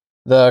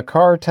 the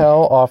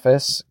cartel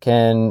office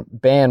can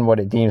ban what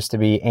it deems to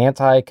be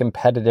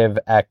anti-competitive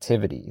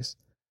activities.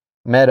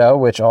 Meta,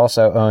 which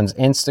also owns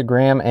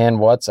Instagram and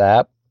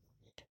WhatsApp,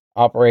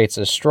 operates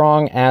a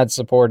strong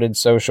ad-supported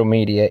social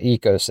media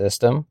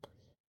ecosystem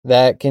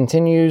that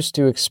continues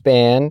to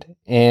expand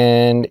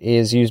and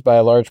is used by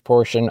a large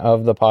portion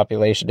of the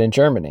population in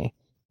Germany,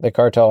 the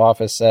cartel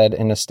office said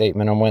in a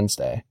statement on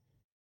Wednesday.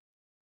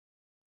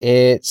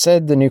 It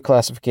said the new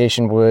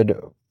classification would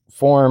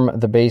form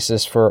the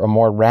basis for a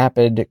more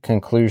rapid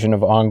conclusion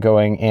of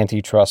ongoing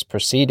antitrust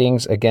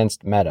proceedings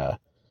against Meta.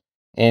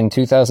 In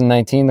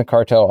 2019, the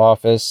cartel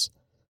office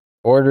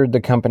ordered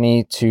the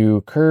company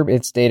to curb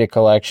its data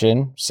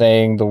collection,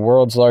 saying the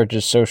world's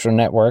largest social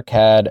network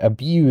had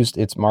abused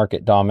its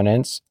market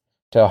dominance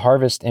to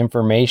harvest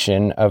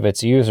information of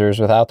its users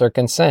without their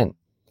consent.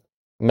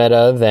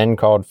 Meta, then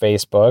called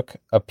Facebook,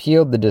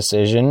 appealed the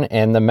decision,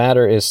 and the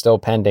matter is still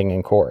pending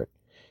in court.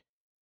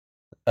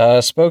 A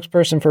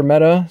spokesperson for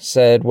Meta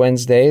said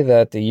Wednesday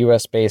that the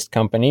U.S.-based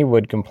company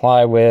would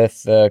comply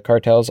with the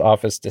cartel's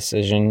office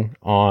decision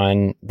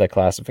on the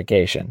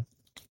classification.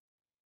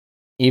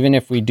 Even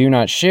if we do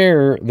not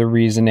share the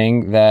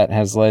reasoning that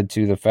has led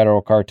to the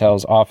federal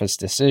cartel's office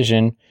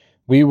decision,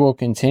 we will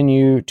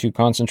continue to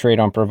concentrate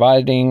on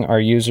providing our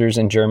users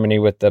in Germany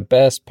with the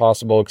best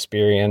possible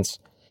experience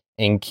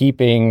in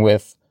keeping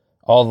with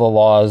all the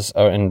laws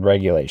and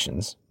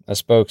regulations, a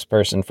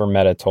spokesperson for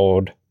Meta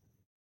told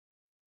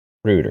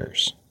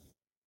Reuters.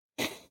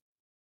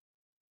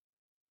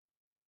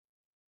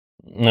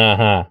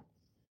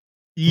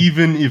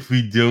 Even if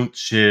we don't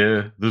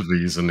share the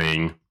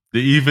reasoning,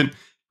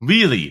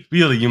 really,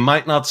 you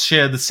might not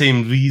share the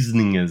same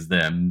reasoning as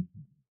them,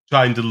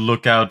 trying to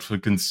look out for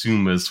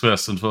consumers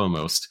first and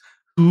foremost.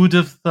 Who'd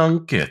have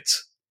thunk it?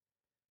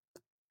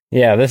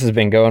 Yeah, this has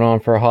been going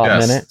on for a hot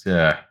minute.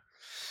 Yeah.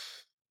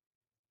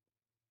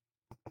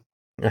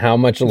 How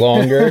much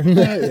longer?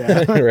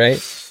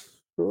 Right?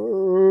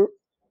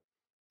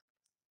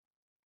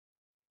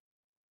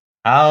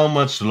 How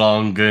much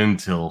longer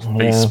until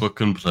Facebook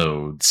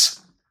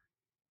implodes?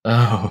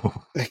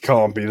 Oh. It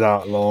can't be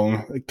that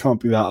long.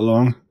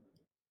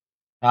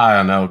 I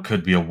don't know.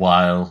 Could be a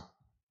while.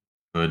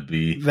 Could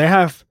be. They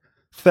have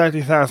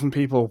 30,000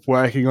 people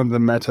working on the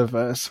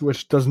metaverse,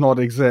 which does not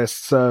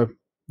exist, so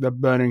they're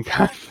burning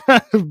cash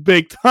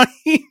big time.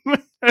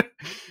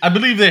 I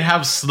believe they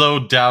have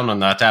slowed down on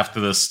that after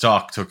the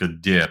stock took a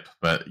dip,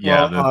 but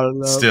yeah,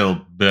 they're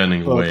still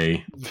burning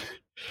away.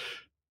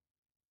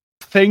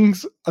 I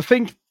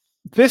think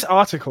this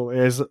article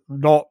is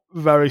not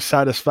very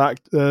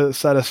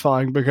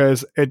satisfying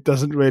because it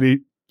doesn't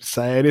really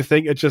say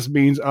anything. It just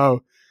means,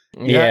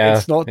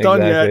 it's not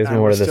done yet, it's and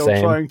more we're of the still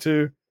same. trying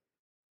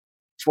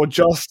for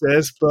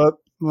justice, but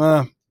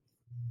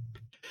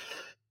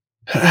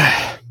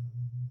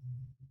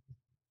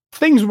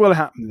things will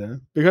happen though,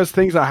 because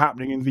things are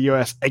happening in the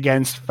US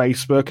against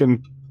Facebook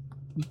and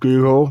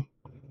Google,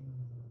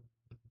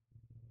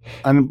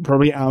 and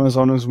probably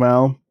Amazon as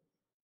well.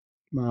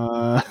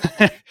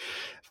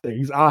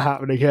 Things are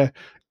happening here.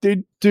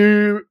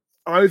 Do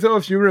either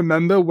of you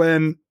remember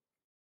when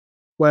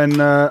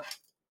wasn't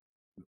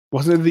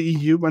it the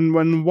EU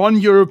when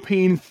one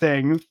European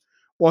thing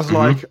was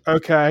like,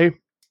 okay,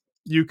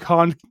 you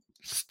can't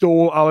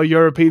store our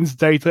Europeans'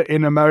 data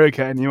in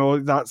America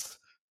anymore.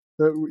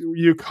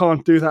 You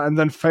can't do that. And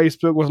then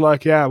Facebook was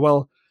like, yeah,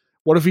 well,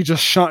 what if you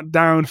just shut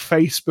down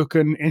Facebook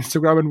and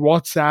Instagram and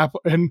WhatsApp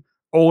and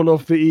all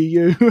of the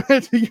EU?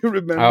 Do you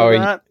remember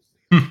that?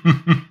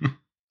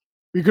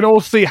 We can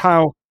all see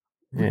how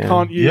we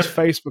can't use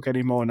Facebook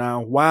anymore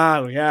now.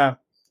 Wow, yeah.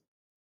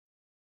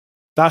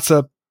 That's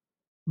a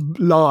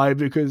lie,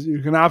 because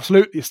you can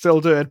absolutely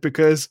still do it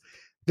because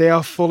they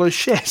are full of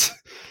shit.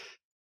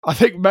 I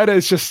think Meta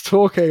is just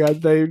talking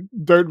and they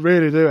don't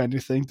really do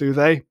anything, do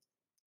they?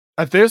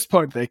 At this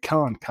point, they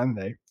can't, can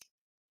they?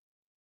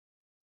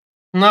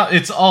 No,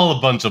 it's all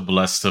a bunch of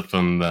bluster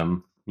from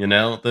them. You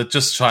know, they're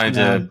just trying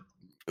to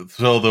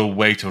throw their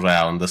weight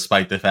around,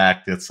 despite the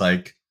fact it's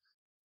like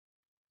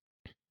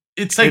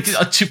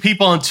two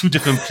people on two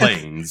different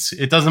planes.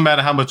 It doesn't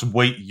matter how much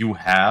weight you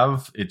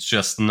have. It's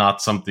just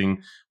not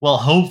something. Well,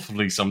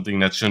 hopefully, something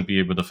that shouldn't be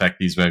able to affect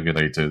these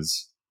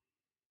regulators.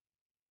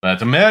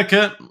 But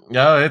America,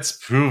 it's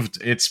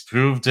proved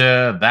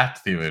that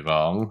theory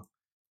wrong.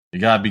 You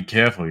gotta be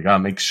careful. You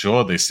gotta make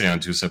sure they stay on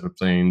two separate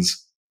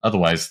planes.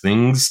 Otherwise,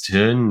 things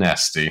turn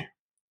nasty.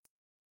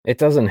 It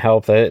doesn't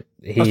help that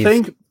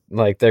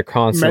they're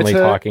constantly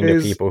talking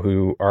to people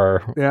who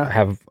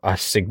have a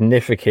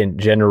significant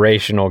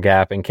generational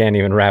gap and can't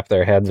even wrap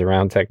their heads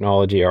around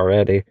technology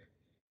already.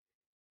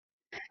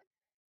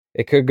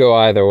 It could go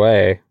either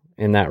way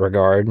in that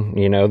regard.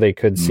 You know, they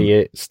could see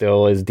it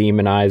still as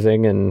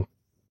demonizing, and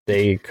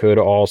they could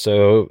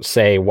also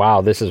say,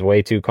 wow, this is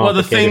way too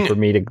complicated for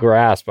me to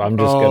grasp. I'm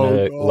just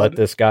going to let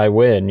this guy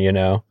win, you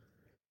know?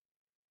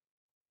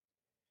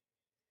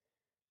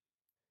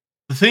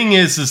 The thing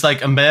is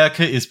like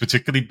America is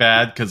particularly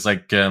bad because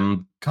like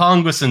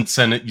Congress and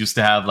Senate used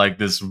to have like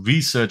this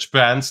research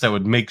branch that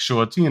would make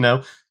sure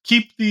to,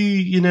 keep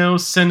the,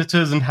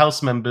 senators and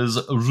House members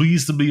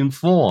reasonably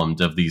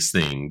informed of these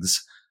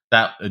things.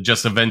 That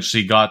just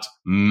eventually got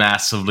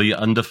massively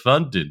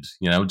underfunded.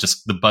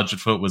 Just the budget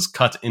for it was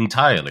cut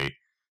entirely.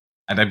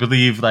 And I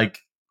believe, I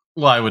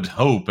would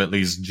hope at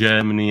least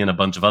Germany and a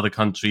bunch of other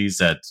countries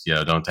that,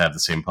 don't have the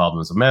same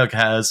problems America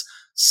has,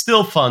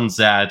 still funds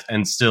that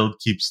and still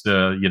keeps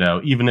the,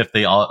 even if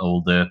they are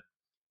older,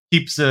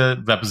 keeps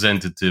the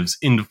representatives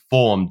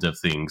informed of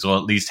things, or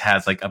at least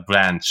has a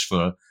branch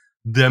for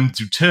them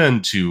to turn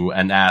to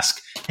and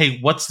ask, hey,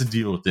 what's the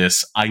deal with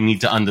this? I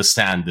need to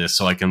understand this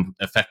so I can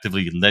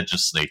effectively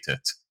legislate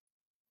it.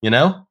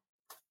 I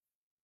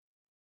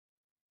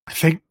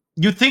think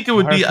you'd think it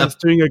would be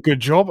doing a good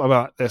job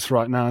about this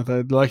right now.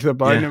 The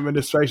Biden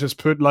administration's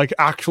put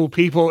actual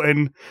people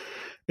in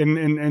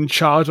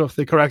charge of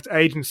the correct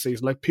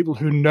agencies, people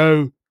who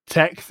know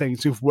tech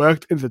things, who've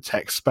worked in the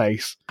tech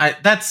space.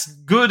 That's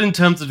good in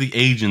terms of the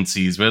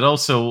agencies, but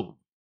also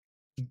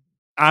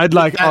I'd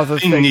like other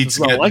things as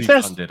well. I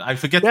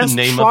forget the name of it.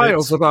 There's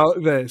trials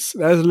about this.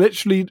 There's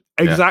literally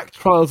exact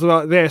trials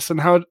about this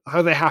and how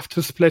they have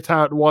to split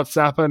out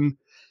WhatsApp and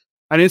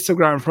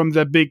Instagram from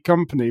their big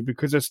company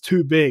because it's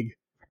too big.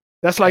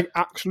 That's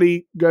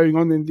actually going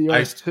on in the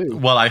US too.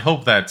 Well, I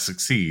hope that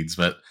succeeds,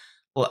 but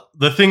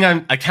the thing I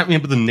can't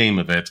remember the name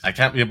of it. I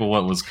can't remember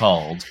what it was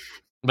called.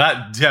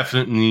 That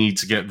definitely needs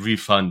to get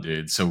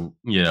refunded. So,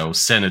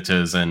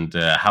 senators and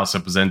House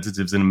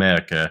representatives in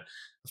America,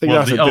 I think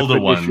that's the older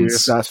ones. Issue,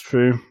 if that's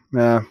true.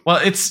 Yeah.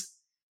 Well, it's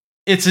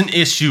an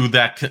issue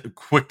that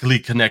quickly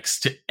connects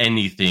to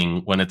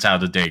anything when it's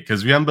out of date.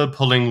 Because remember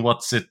pulling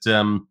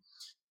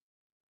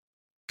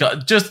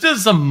just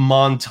as a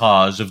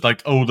montage of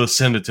older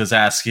senators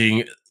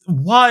asking,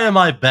 why am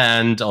I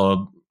banned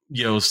or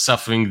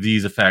suffering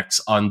these effects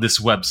on this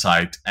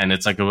website? And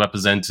it's a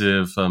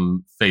representative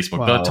from Facebook.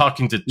 Wow. They're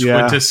talking to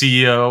Twitter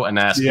CEO and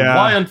asking,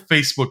 why on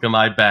Facebook am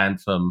I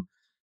banned from?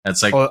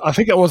 It's I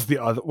think it was the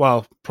other.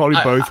 Well, probably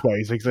both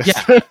ways exist.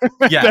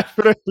 Yeah,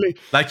 definitely.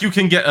 You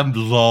can get an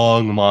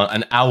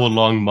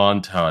hour-long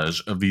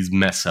montage of these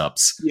mess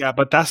ups. Yeah,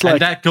 but that's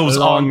that goes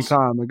a long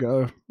time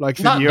ago.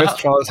 The US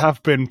trials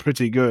have been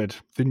pretty good.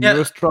 The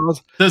newest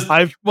trials. There's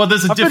a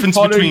difference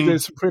between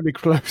this pretty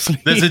closely.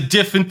 There's a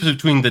difference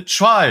between the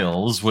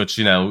trials, which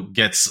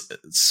gets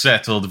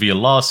settled via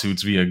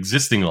lawsuits, via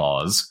existing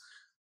laws,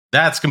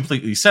 That's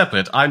completely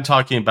separate. I'm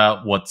talking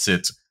about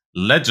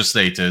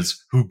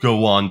legislators who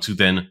go on to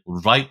then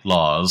write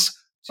laws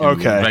to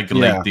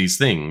regulate these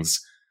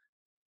things.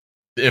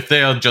 If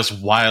they are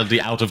just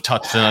wildly out of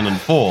touch and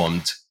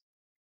uninformed,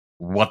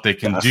 what they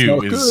can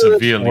do is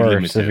severely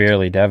limited.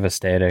 Severely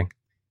devastating.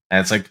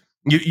 And it's like,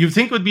 you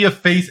think it would be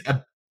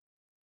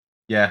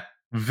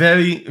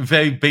very,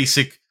 very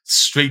basic,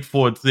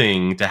 straightforward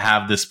thing to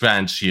have this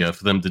branch here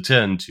for them to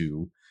turn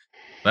to.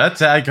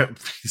 But I could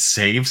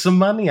save some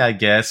money, I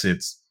guess.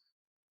 It's,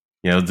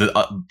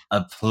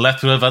 a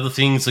plethora of other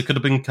things that could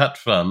have been cut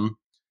from,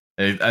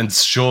 and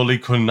surely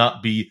could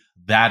not be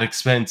that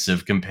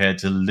expensive compared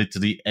to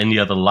literally any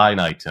other line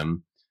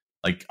item.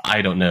 Like,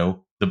 I don't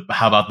know.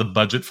 How about the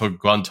budget for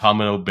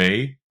Guantanamo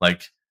Bay?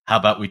 Like, how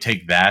about we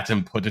take that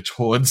and put it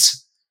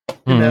towards,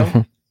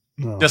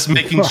 just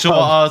making sure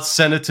our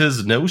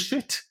senators know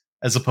shit,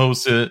 as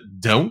opposed to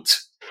don't?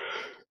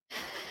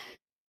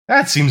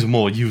 That seems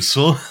more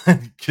useful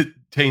than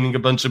containing a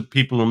bunch of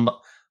people who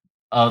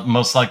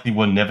most likely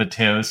were never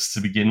terrorists to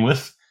begin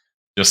with.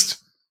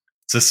 Just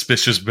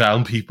suspicious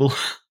brown people.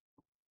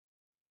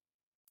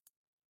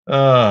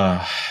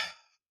 A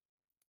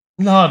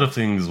lot of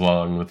things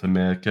wrong with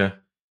America.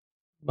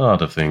 A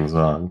lot of things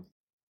wrong.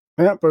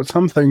 Yeah, but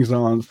some things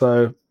aren't,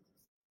 so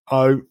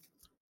I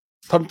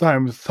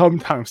sometimes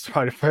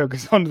try to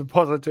focus on the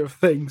positive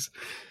things,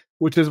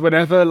 which is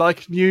whenever,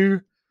 like,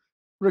 new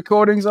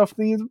recordings of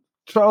these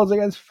trials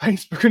against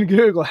Facebook and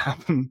Google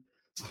happen.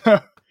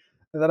 So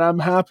that I'm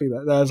happy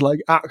that there's,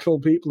 like, actual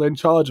people in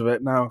charge of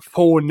it now,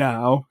 who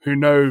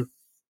know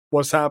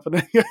what's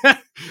happening.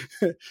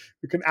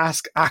 We can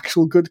ask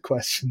actual good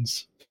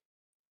questions.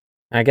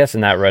 I guess in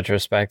that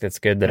retrospect, it's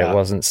good that it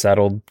wasn't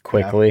settled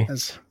quickly,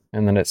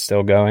 and then it's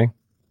still going.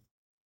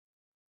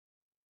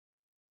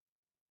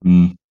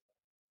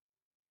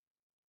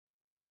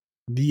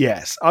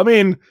 Yes. I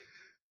mean,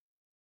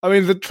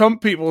 the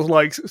Trump people,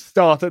 like,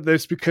 started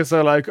this because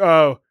they're like,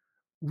 oh,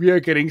 we are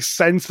getting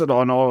censored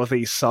on all of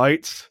these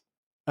sites.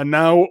 And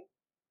now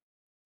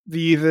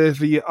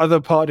the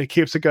other party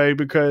keeps it going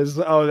because,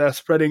 they're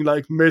spreading,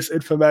 like,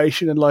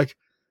 misinformation and, like,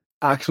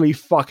 actually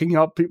fucking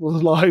up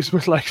people's lives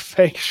with, like,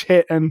 fake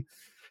shit and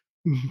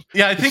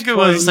I think it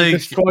was like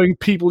destroying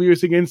people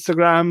using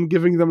Instagram,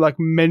 giving them, like,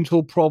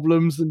 mental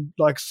problems, and,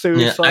 like,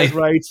 suicide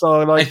rates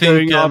are, like,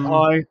 going up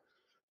high.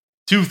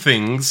 Two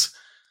things.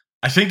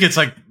 I think it's,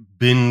 like,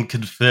 been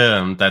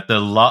confirmed that they're a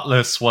lot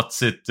less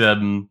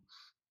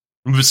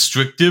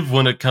restrictive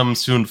when it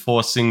comes to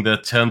enforcing the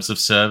terms of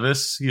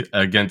service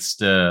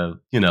against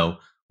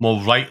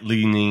more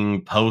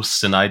right-leaning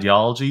posts and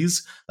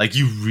ideologies. Like,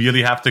 you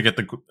really have to get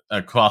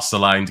across the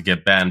line to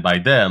get banned by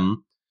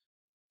them.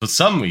 For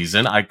some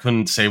reason, I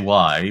couldn't say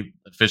why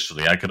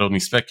officially. I could only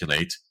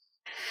speculate.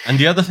 And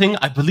the other thing,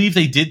 I believe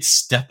they did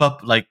step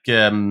up, like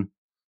the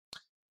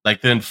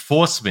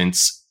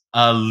enforcements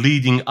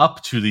leading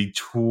up to the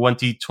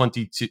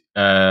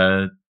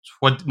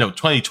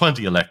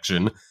 2020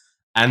 election,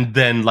 and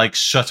then, like,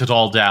 shut it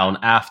all down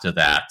after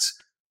that,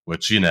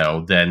 which,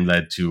 then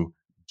led to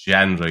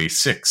January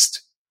 6th,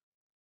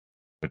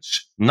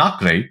 which, not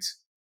great.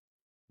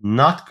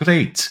 Not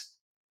great.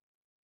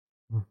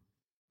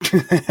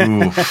 It's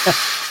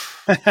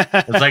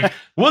like,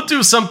 we'll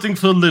do something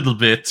for a little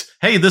bit.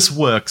 Hey, this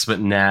works, but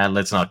nah,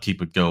 let's not keep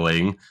it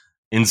going.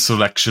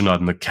 Insurrection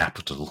on the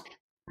Capitol.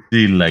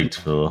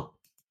 Delightful.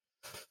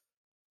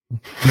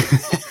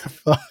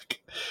 Fuck.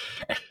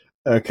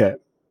 Okay.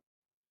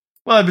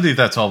 Well, I believe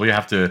that's all we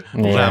have to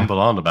ramble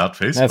on about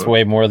Facebook. That's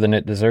way more than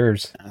it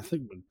deserves. I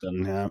think we're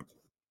done now.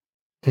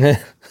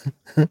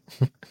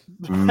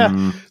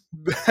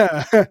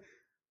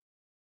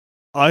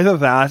 Either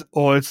that,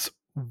 or it's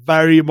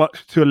very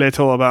much too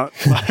little about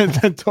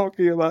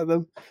talking about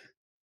them.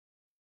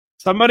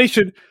 Somebody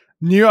should...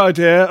 New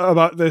idea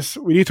about this.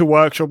 We need to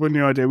workshop a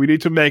new idea. We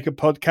need to make a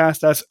podcast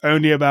that's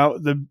only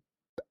about the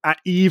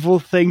evil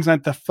things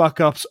and the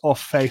fuck-ups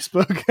of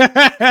Facebook.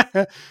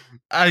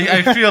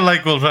 I feel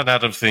like we'll run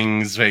out of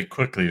things very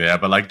quickly there,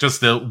 but, like,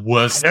 just the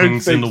worst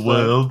things in the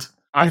world.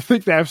 I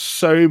think they have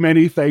so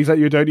many things that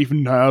you don't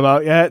even know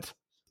about yet.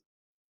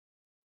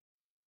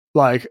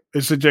 Like,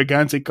 it's a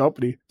gigantic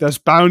company. There's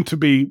bound to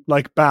be,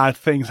 like, bad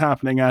things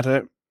happening at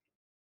it.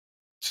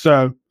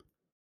 So,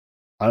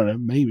 I don't know,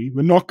 maybe.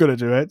 We're not going to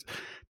do it.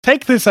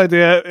 Take this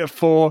idea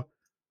for,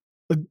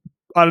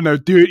 I don't know,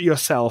 do it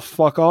yourself.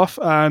 Fuck off.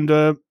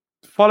 And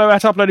follow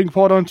at Uploading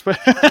Pod on Twitter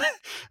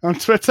and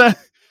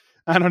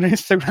on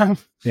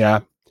Instagram. Yeah.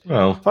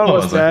 Well, follow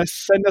us there.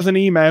 Send us an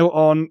email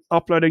on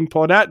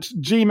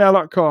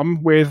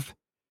uploadingpod@gmail.com with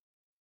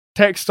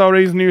text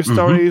stories, news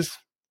stories,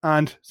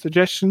 and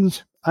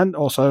suggestions, and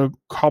also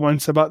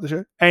comments about the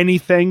show.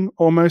 Anything,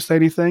 almost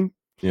anything.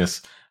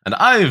 Yes. And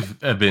I've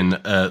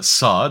been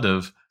Sod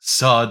of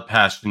Sod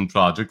Passion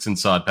Projects and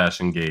Sod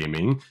Passion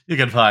Gaming. You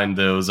can find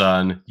those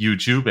on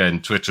YouTube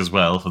and Twitch as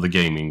well for the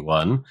gaming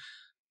one.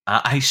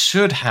 I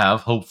should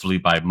have, hopefully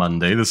by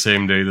Monday, the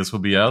same day this will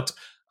be out,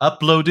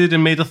 uploaded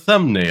and made a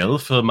thumbnail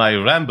for my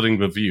rambling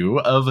review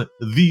of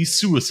The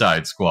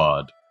Suicide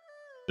Squad.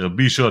 So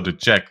be sure to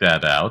check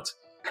that out.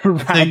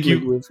 Rambling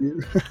you. with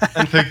you.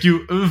 And thank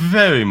you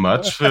very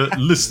much for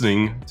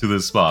listening to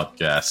this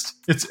podcast.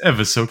 It's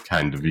ever so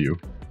kind of you.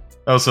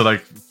 Also,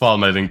 follow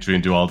my link tree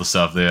and do all the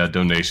stuff there,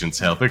 donations,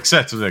 help,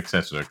 etc.,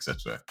 etc.,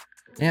 etc.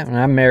 Yeah, and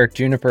I'm Merrick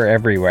Juniper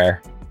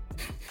everywhere.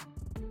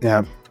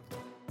 Yeah.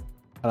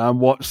 And I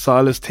watch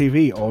Silas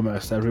TV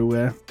almost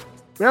everywhere.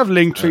 We have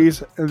link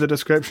trees in the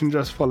description.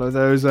 Just follow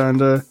those, and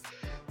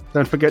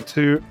don't forget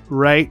to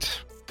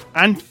rate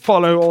and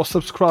follow or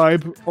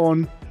subscribe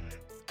on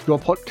your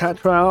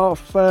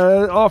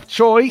podcatcher of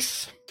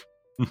choice.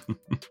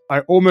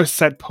 I almost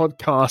said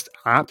podcast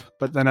app,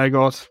 but then I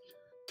got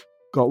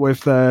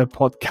with the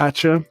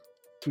podcatcher,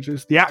 which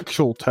is the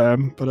actual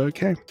term, but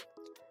okay.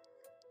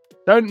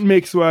 Don't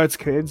mix words,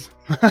 kids.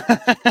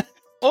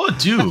 Oh,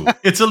 do.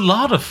 It's a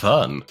lot of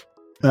fun.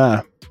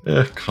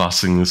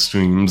 Crossing the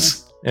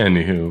streams.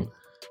 Anywho,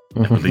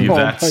 I believe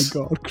that's...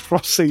 Oh my god,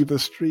 crossing the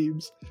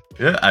streams.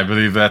 Yeah, I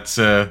believe that's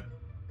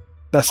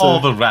That's all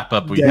the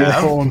wrap-up we Game of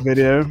have. Thrones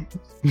video.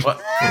 What?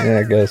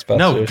 Yeah, Ghostbusters.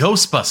 No,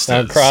 Ghostbusters.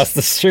 Don't cross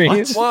the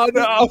street. What?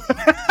 No.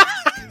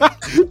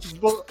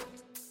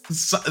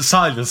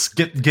 Silas,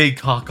 get gay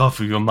cock off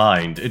of your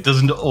mind. It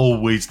doesn't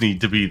always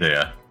need to be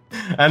there.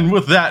 And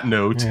with that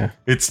note,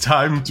 it's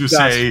time to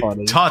say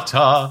funny.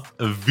 ta-ta,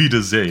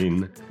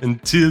 Wiedersehen,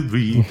 until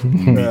we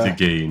meet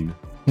again.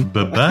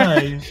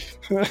 Bye-bye.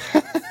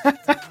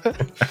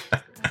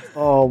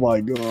 Oh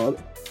my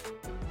god.